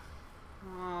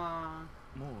Aww.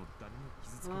 もう誰も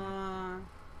傷つけない。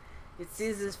He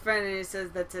sees his friend and he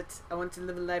says, that's it. I want to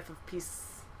live a life of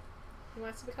peace. He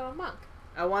wants to become a monk.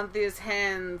 I want these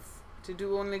hands to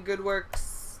do only good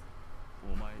works.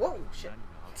 Whoa, shit.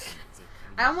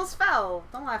 I almost fell.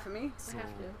 Don't laugh at me. I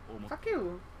have to. Fuck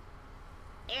you.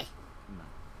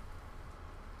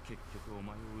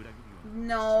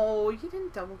 No, you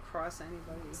didn't double cross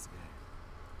anybody.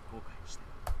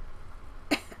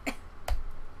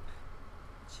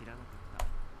 知らなかった。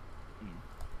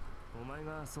お前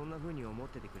がそんな風に思っ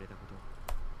ててくれたこと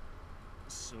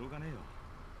しょうがねえよ。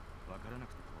わからな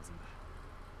くて当然だ。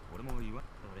俺も言わ。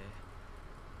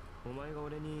お前が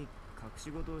俺に隠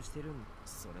し事をしてるん。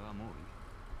それはもういい。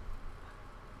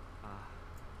ああ。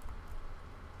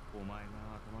お前が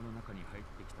頭の中に入っ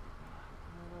てきた時な。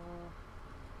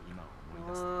今思い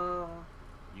出す。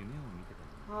夢を見てたん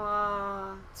だ。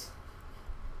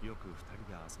よく二人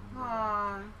で遊んだ。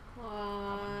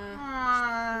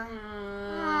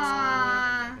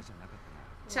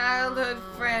Childhood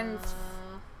friends.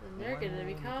 And they're gonna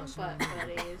become butt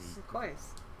buddies. Of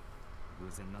course. 偶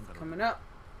然なんだろう。 Coming up.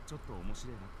 ちょっと面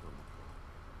白いなって思っ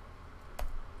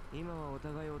て。今はお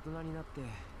互い大人になって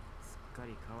すっか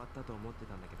り変わったと思って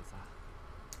たんだけどさ。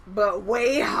But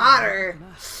way hotter.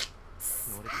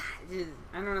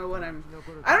 I don't know what I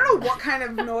don't know what kind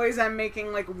of noise I'm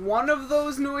making. Like one of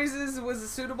those noises was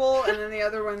suitable, and then the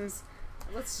other ones.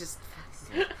 Let's just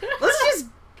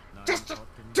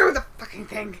do the fucking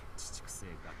thing.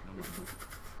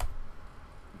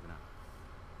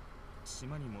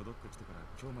 島に戻ってきてから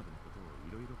今日までのことを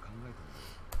いろいろ考え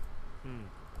たんだ。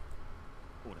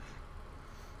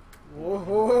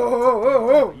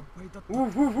Whoa.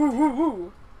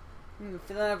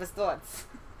 Filling up his thoughts.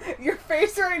 Your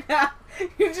face right now,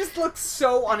 you just look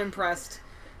so unimpressed.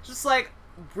 Just like,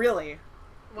 really?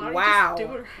 Wow.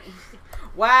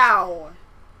 Wow.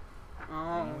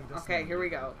 Oh, okay, here we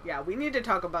go. Yeah, we need to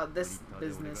talk about this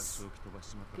business.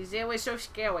 Because it was so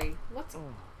scary. What's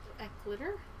at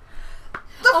glitter?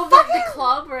 The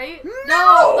club, right?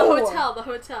 No! The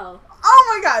hotel. Oh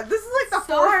my god, this is like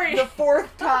Sorry. the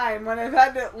fourth time when I've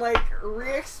had to like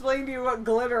re-explain to you what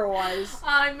glitter was.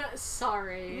 I'm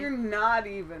sorry. You're not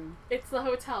even. It's the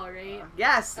hotel, right?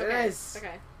 Yes, Okay. it is.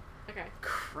 Okay.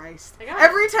 Christ. I got it.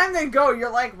 Every time they go,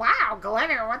 you're like, wow,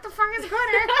 glitter, what the fuck is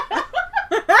glitter?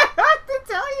 I have to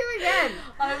tell you again.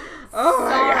 I'm Oh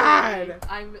my sorry. god.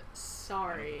 I'm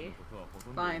sorry.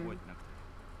 Fine.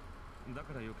 だ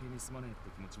から余計にすまねえって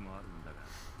気持ちもあるんだが。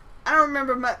 I don't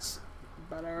remember much,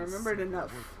 but I remembered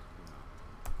enough.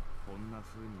 こんな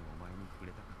風にお前に触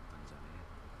れたかったんじゃね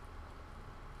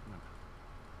え。なんか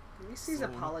At least he's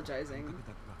apologizing.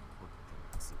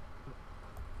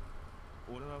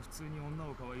 俺は普通に女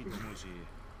を可愛いと思うし、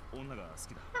女が好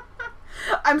きだ。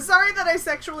 I'm sorry that I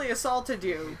sexually assaulted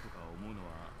you. とか思うの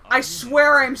は I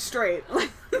swear I'm straight. Oh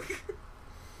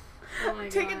my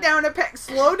Take god. it down a peg.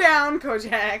 Slow down,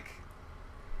 Kojak.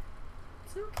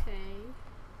 It's okay.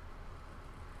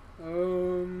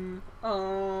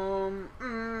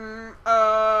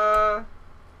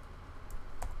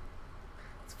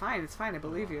 It's fine, I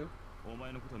believe you. お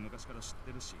前のことは昔から知っ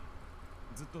てるし、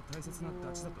ずっと大切な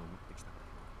ダチだと思ってきた。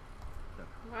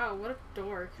 Wow, what a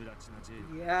dork.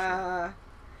 Yeah.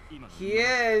 He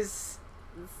is.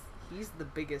 He's the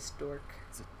biggest dork.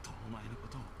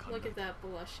 Look at that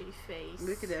blushy face.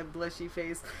 Look at that blushy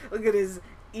face. Look at his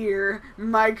ear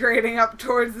migrating up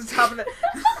towards the top of the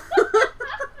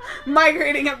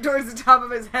migrating up towards the top of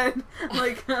his head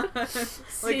like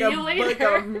like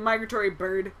a migratory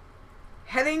bird.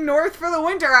 Heading north for the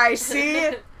winter, I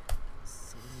see.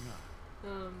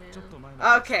 Oh man.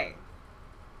 Okay.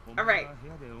 Alright.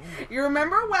 You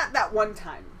remember what that one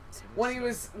time when he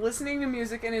was listening to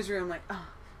music in his room, like,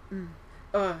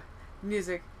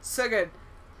 music, so good.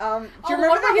 Do you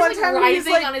remember that one time when he's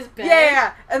like, on his bed?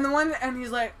 Yeah, and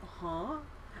he's like, huh?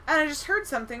 And I just heard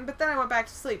something, but then I went back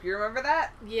to sleep. You remember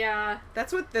that? Yeah.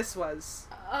 That's what this was.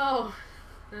 Oh.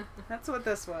 That's what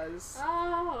this was.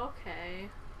 Oh, okay.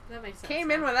 That makes sense.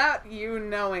 Came in without you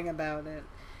knowing about it.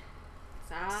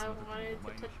 'Cause I wanted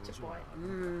to touch a boy.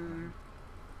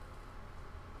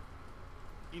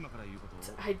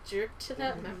 I jerk to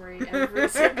that memory every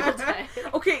single day.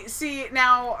 Okay, see,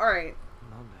 now, alright.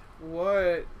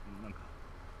 What?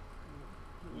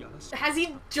 Has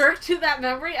he jerked to that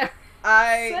memory ever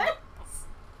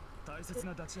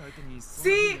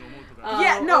See,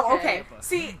 yeah, no, okay.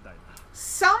 See,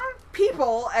 some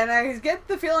people, and I get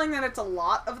the feeling that it's a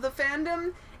lot of the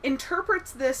fandom,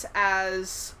 interprets this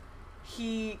as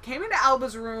he came into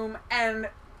Aoba's room and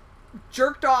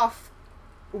jerked off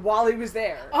while he was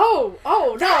there. Oh,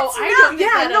 no, I don't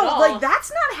get that at all. Like, that's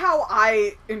not how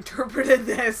I interpreted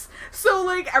this. So,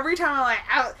 like, every time I'm like,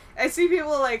 I see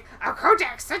people like, oh,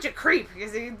 Kojak's such a creep,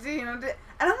 because he, you know, and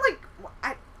I'm like,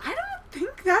 I don't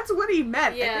think that's what he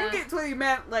meant. Yeah. I think it's what he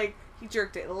meant, like, he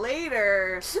jerked it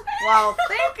later while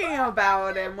thinking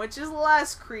about him, which is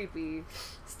less creepy.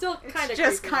 Still kind of It's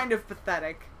just creepy. kind of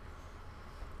pathetic.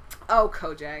 Oh,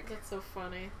 Kojak. That's so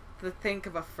funny. To think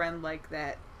of a friend like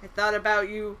that. I thought about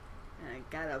you, and I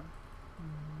got a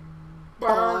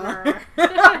Boner.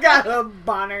 I got a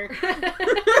boner.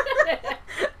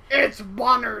 It's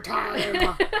boner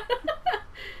time.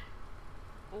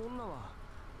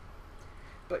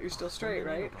 But you're still straight,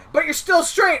 right? But you're still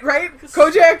straight, right?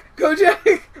 Kojak!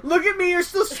 Kojak! Look at me, you're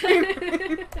still straight!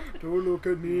 Don't look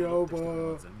at me,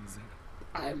 Aoba.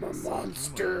 I'm a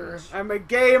monster. I'm a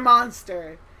gay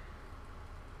monster.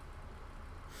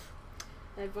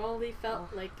 I've only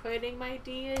felt like putting my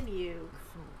D in you.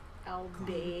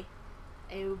 Aoba.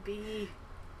 Aoba.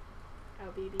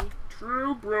 Aoba.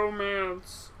 True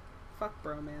bromance. Fuck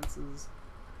bromances.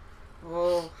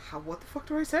 Oh, what the fuck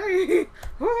do I say?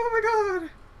 Oh my god!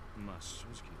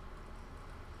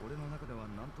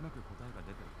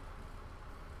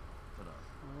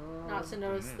 Not to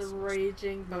notice the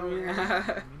raging boner.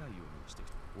 Yeah.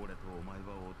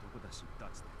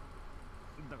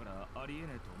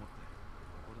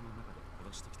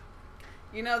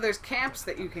 You know, there's camps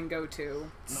that you can go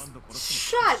to.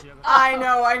 Shut up! I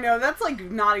know. That's like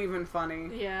not even funny.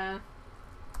 Yeah.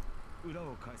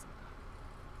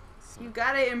 You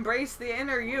gotta embrace the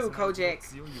inner you, Kojak.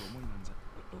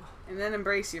 And then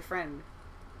embrace your friend.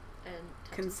 And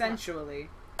Consensually.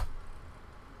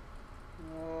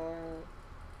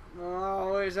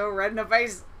 Oh, you're so red in the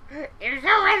face. You're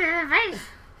so red in the face.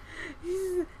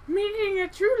 He's making a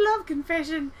true love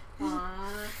confession. His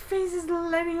face is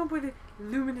lighting up with a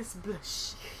luminous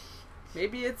blush.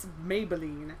 Maybe it's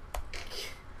Maybelline.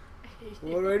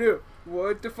 What do I do?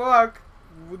 What the fuck?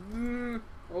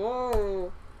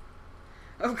 Oh.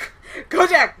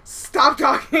 Kojak, stop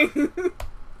talking.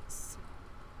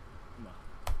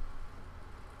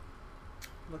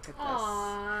 Look at this.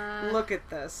 Aww. Look at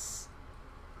this.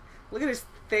 Look at his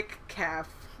thick calf.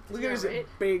 Look at his right?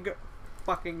 big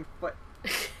fucking foot.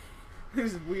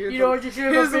 His weird. You know what you do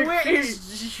about big feet?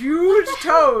 His huge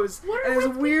toes What are and his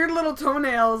with weird little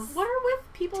toenails. What are with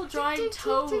people drawing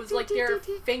toes like their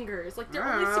fingers? Like they're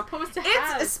only supposed to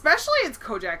have. Especially it's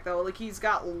Kojak though. Like he's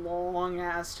got long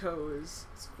ass toes.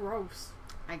 It's gross.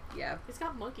 Yeah. He's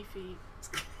got monkey feet.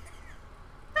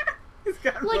 He's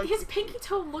got Like his monkey pinky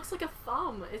toe looks like a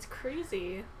thumb. It's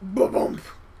crazy. Ba-bump.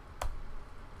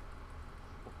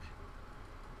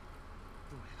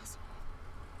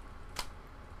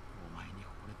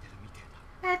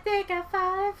 I think I'm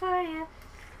falling for you.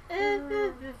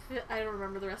 I don't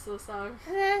remember the rest of the song.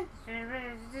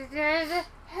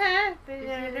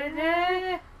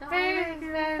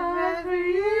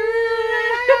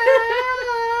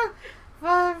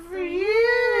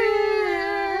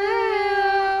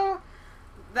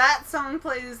 That song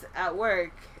plays at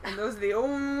work, and those are the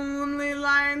only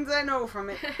lines I know from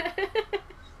it.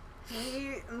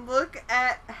 Look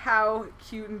at how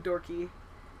cute and dorky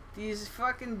these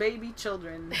fucking baby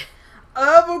children. I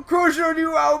have a crush on you,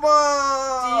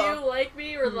 Aoba! Do you like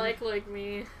me or like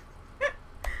me?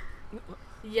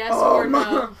 Yes or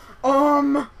no?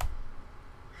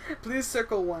 Please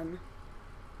circle one.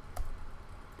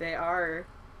 They are.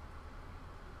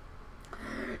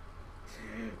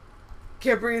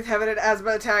 Can't breathe, having an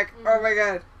asthma attack. Oh my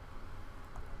god.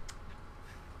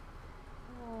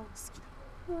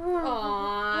 Aww,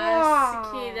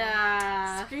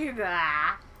 Sukida.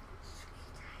 Sukida.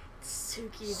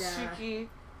 Sukida.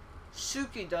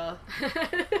 Sukida.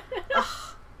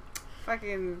 Ugh.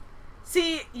 Fucking.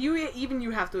 See, even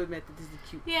you have to admit that this is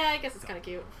cute. Yeah, I guess it's kind of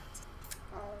cute.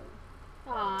 Oh.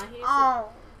 Aw, he's. Oh.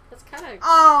 That's kind of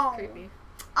Oh. creepy.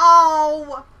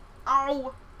 Oh.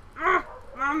 Oh.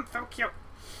 So cute.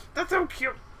 That's so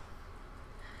cute.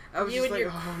 I was You just and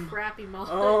like, your crappy mullet.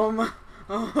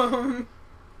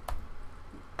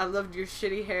 I loved your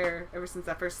shitty hair ever since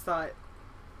I first saw it.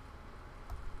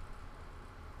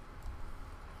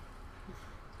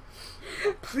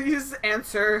 Please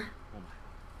answer.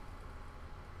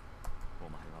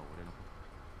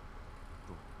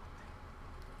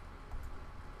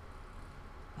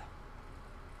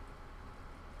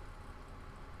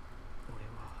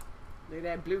 Look at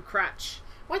that blue crotch.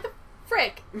 What the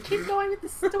frick? Keep going with the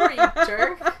story, you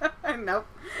jerk. Nope.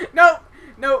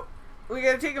 We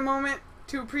gotta take a moment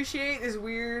to appreciate his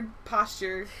weird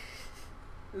posture.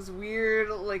 This weird,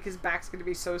 like his back's gonna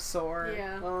be so sore.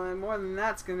 Yeah. Well, and more than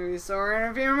that's gonna be sore in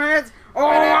a few minutes.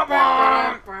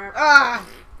 Ah!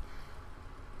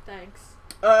 Thanks.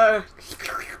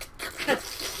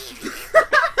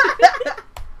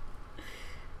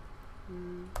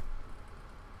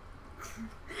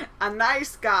 A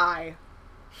nice guy.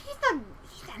 He's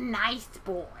a nice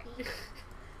boy.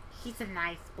 He's a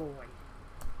nice boy.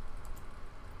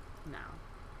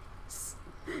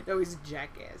 No, he's a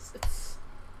jackass. It's...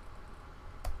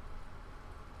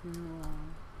 No.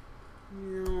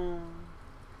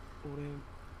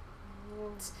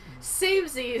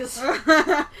 Samesies.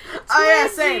 Oh yeah,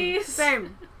 Twinsies.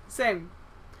 same.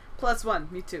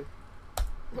 +1, me too.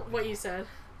 What you said.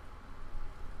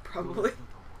 Probably.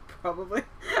 Probably.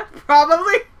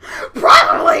 Probably.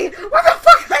 Probably! What the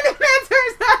fuck kind of answer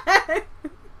is that?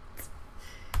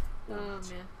 Oh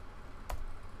man.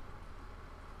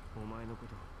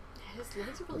 His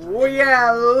legs are Oh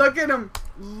yeah, look at him.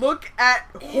 Look at...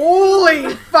 Holy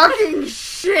fucking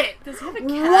shit! Does he have a cat?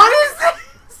 What is this?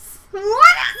 What is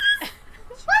this?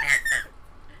 What is this?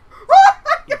 Oh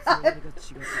my god!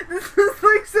 This is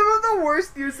like some of the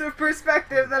worst use of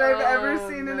perspective that I've ever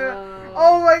seen in a...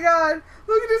 Oh my god!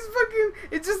 Look at his fucking...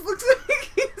 It just looks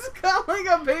like he's got like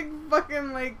a big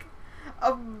fucking like...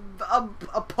 A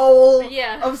pole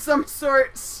of some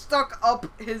sort stuck up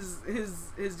his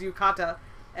yukata,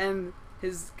 and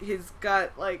he's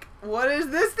got like, what is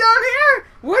this down here?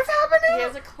 What's happening? He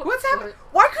has a What's happening?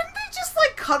 Why couldn't they just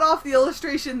like cut off the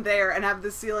illustration there and have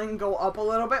the ceiling go up a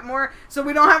little bit more so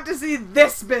we don't have to see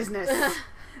this business?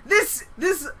 this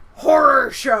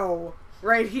horror show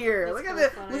right here. Look at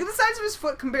the size of his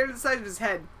foot compared to the size of his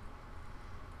head.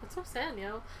 That's what I'm saying,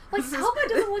 yo. Like, Aoba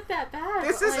doesn't look that bad.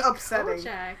 This is like, upsetting.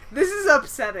 Kojak. This is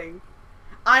upsetting.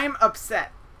 I'm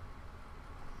upset.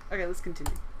 Okay, let's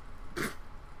continue.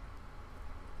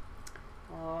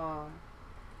 Oh.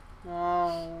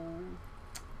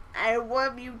 I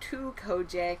love you too,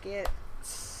 Koujaku.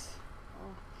 It's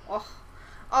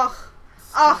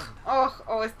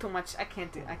too much. I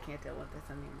can't deal with this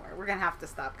anymore. We're gonna have to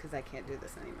stop because I can't do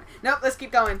this anymore. Nope, let's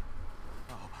keep going.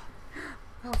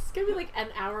 It's gonna be like an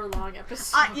hour-long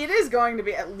episode. It is going to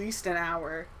be at least an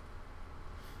hour.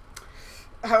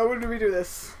 How do we do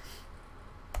this?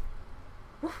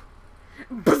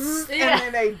 Bzz, Yeah. and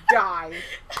then they die.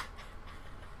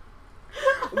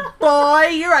 Boy,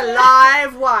 you're a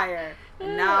live wire.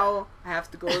 And now I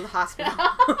have to go to the hospital.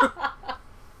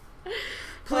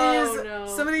 Please, Oh, no.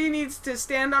 somebody needs to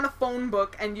stand on a phone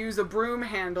book and use a broom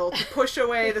handle to push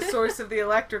away the source of the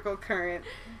electrical current.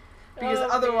 Because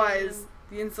otherwise,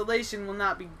 the insulation will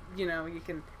not be, you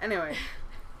can... Anyway.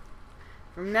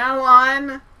 From now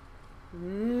on,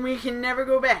 we can never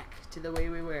go back to the way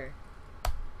we were.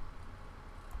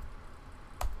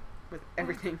 With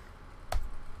everything.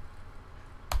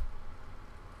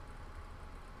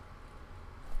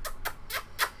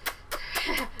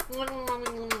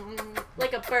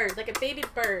 Like a bird, like a baby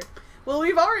bird. Well,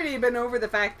 we've already been over the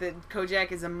fact that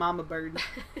Kojak is a mama bird.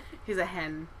 He's a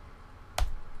hen.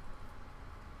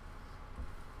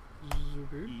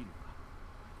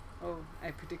 Oh,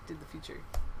 I predicted the future.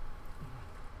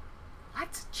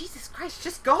 What? Jesus Christ,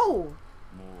 just go!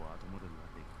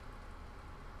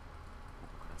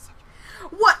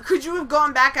 What? Could you have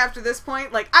gone back after this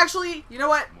point? Like, actually, you know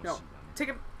what? No.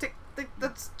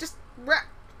 Let's just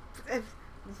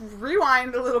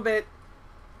rewind a little bit.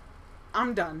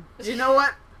 I'm done. You know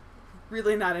what?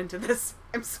 Really not into this.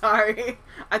 I'm sorry.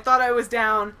 I thought I was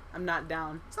down. I'm not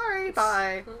down. Sorry.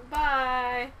 Bye.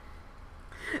 Bye.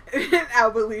 And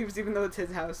Aoba leaves even though it's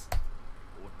his house.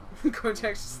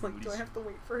 Kojak's just like, do I have to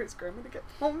wait for his grandma to get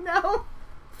home now?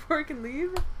 Before I can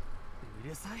leave?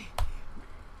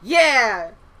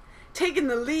 Yeah! Taking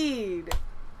the lead!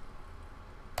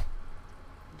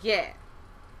 Yeah.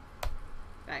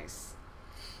 Nice.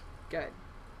 Good.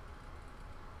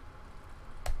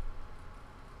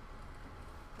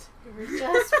 We're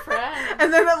just friends.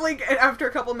 And then like after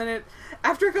a couple minutes,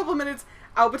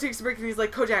 Aoba takes a break and he's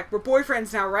like, Kojak, we're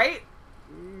boyfriends now, right?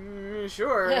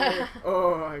 Sure.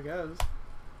 Oh, I guess.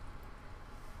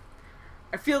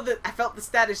 I felt the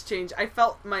status change. I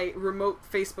felt my remote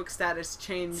Facebook status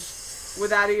change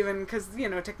without even, because,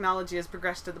 technology has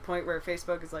progressed to the point where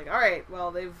Facebook is like, alright,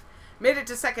 well, they've made it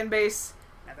to second base.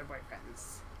 Now they're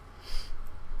boyfriends.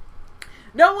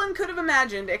 No one could have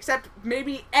imagined, except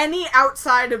maybe any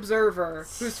outside observer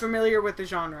who's familiar with the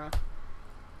genre.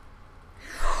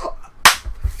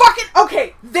 Fucking,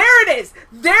 okay, there it is!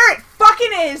 There it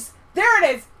fucking is! There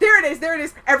it is! There it is! There it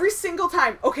is! Every single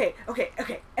time. Okay.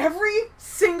 Every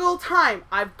single time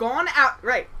I've gone out...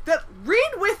 Right.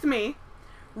 Read with me.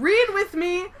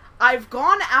 I've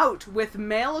gone out with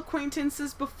male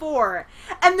acquaintances before,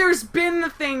 and there's been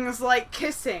things like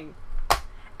kissing.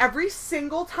 Every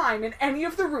single time in any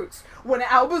of the routes, when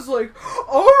Aoba's like,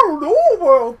 I don't know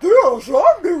about this,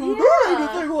 I've never done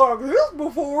anything like this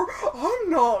before,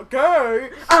 I'm not gay.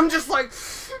 I'm just like,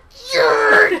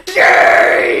 you're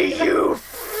gay, you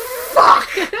fuck!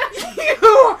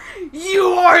 You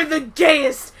are the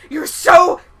gayest! You're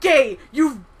so gay!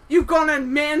 You've gone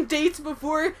on man dates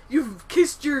before. You've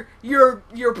kissed your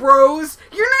bros.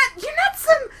 You're not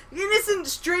some innocent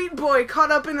straight boy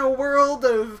caught up in a world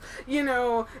of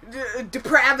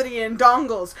depravity and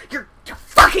dongles. You're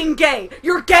fucking gay.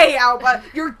 You're gay, Aoba.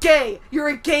 You're gay. You're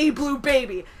a gay blue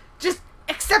baby. Just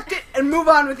accept it and move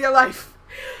on with your life.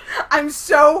 I'm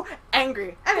so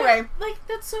angry. Anyway. But, like,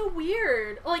 that's so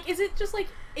weird. Like, is it just, like,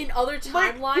 in other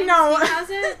timelines Like, no. he has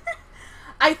it?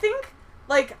 I think,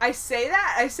 like, I say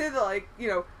that, like, you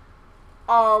know,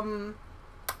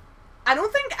 I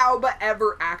don't think Aoba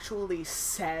ever actually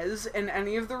says in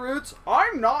any of the roots,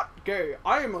 I'm not gay,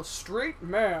 I am a straight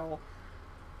male.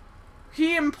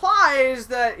 He implies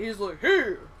that he's like,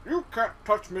 hey, you can't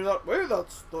touch me that way,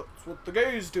 that's what the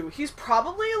gays do. He's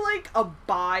probably, like, a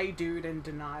bi dude in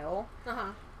denial.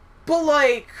 Uh-huh. But,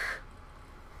 like,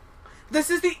 this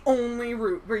is the only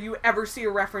route where you ever see a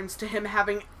reference to him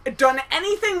having done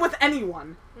anything with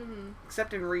anyone. Mm-hmm.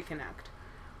 Except in Reconnect.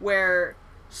 Where,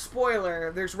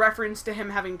 spoiler, there's reference to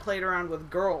him having played around with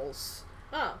girls.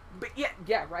 Oh. But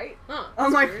yeah, right? Huh,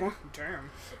 I'm like, weird. oh, damn.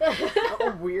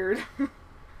 Oh, weird.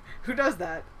 Who does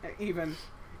that, even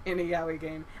in a yaoi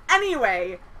game?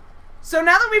 Anyway, so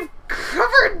now that we've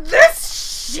covered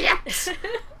this shit,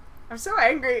 I'm so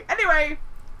angry. Anyway,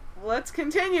 let's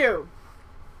continue.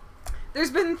 There's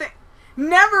been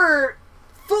never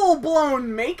full-blown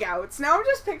makeouts. Now I'm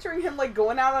just picturing him, like,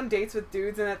 going out on dates with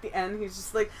dudes, and at the end he's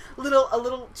just, like, a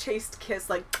little chaste kiss,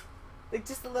 like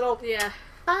just a little, yeah,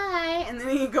 bye, and then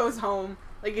he goes home,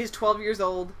 like he's 12 years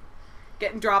old,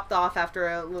 getting dropped off after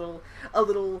a little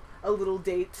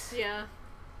date. yeah.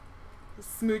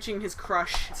 Smooching his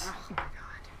crush. Oh my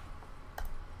god.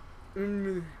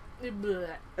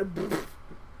 Blech.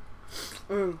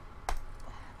 Mm.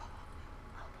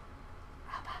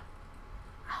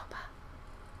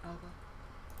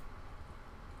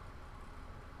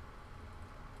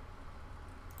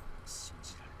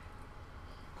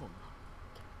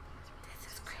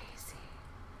 This is crazy.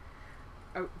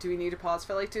 Oh, do we need to pause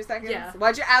for like 2 seconds? Yeah.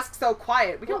 Why'd you ask so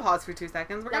quiet? We can Well, pause for 2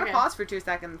 seconds. We're gonna okay. pause for 2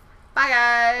 seconds. Bye,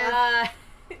 guys.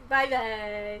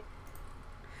 Bye-bye.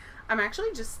 I'm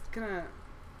actually just gonna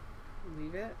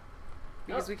leave it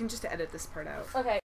because we can just edit this part out. Okay.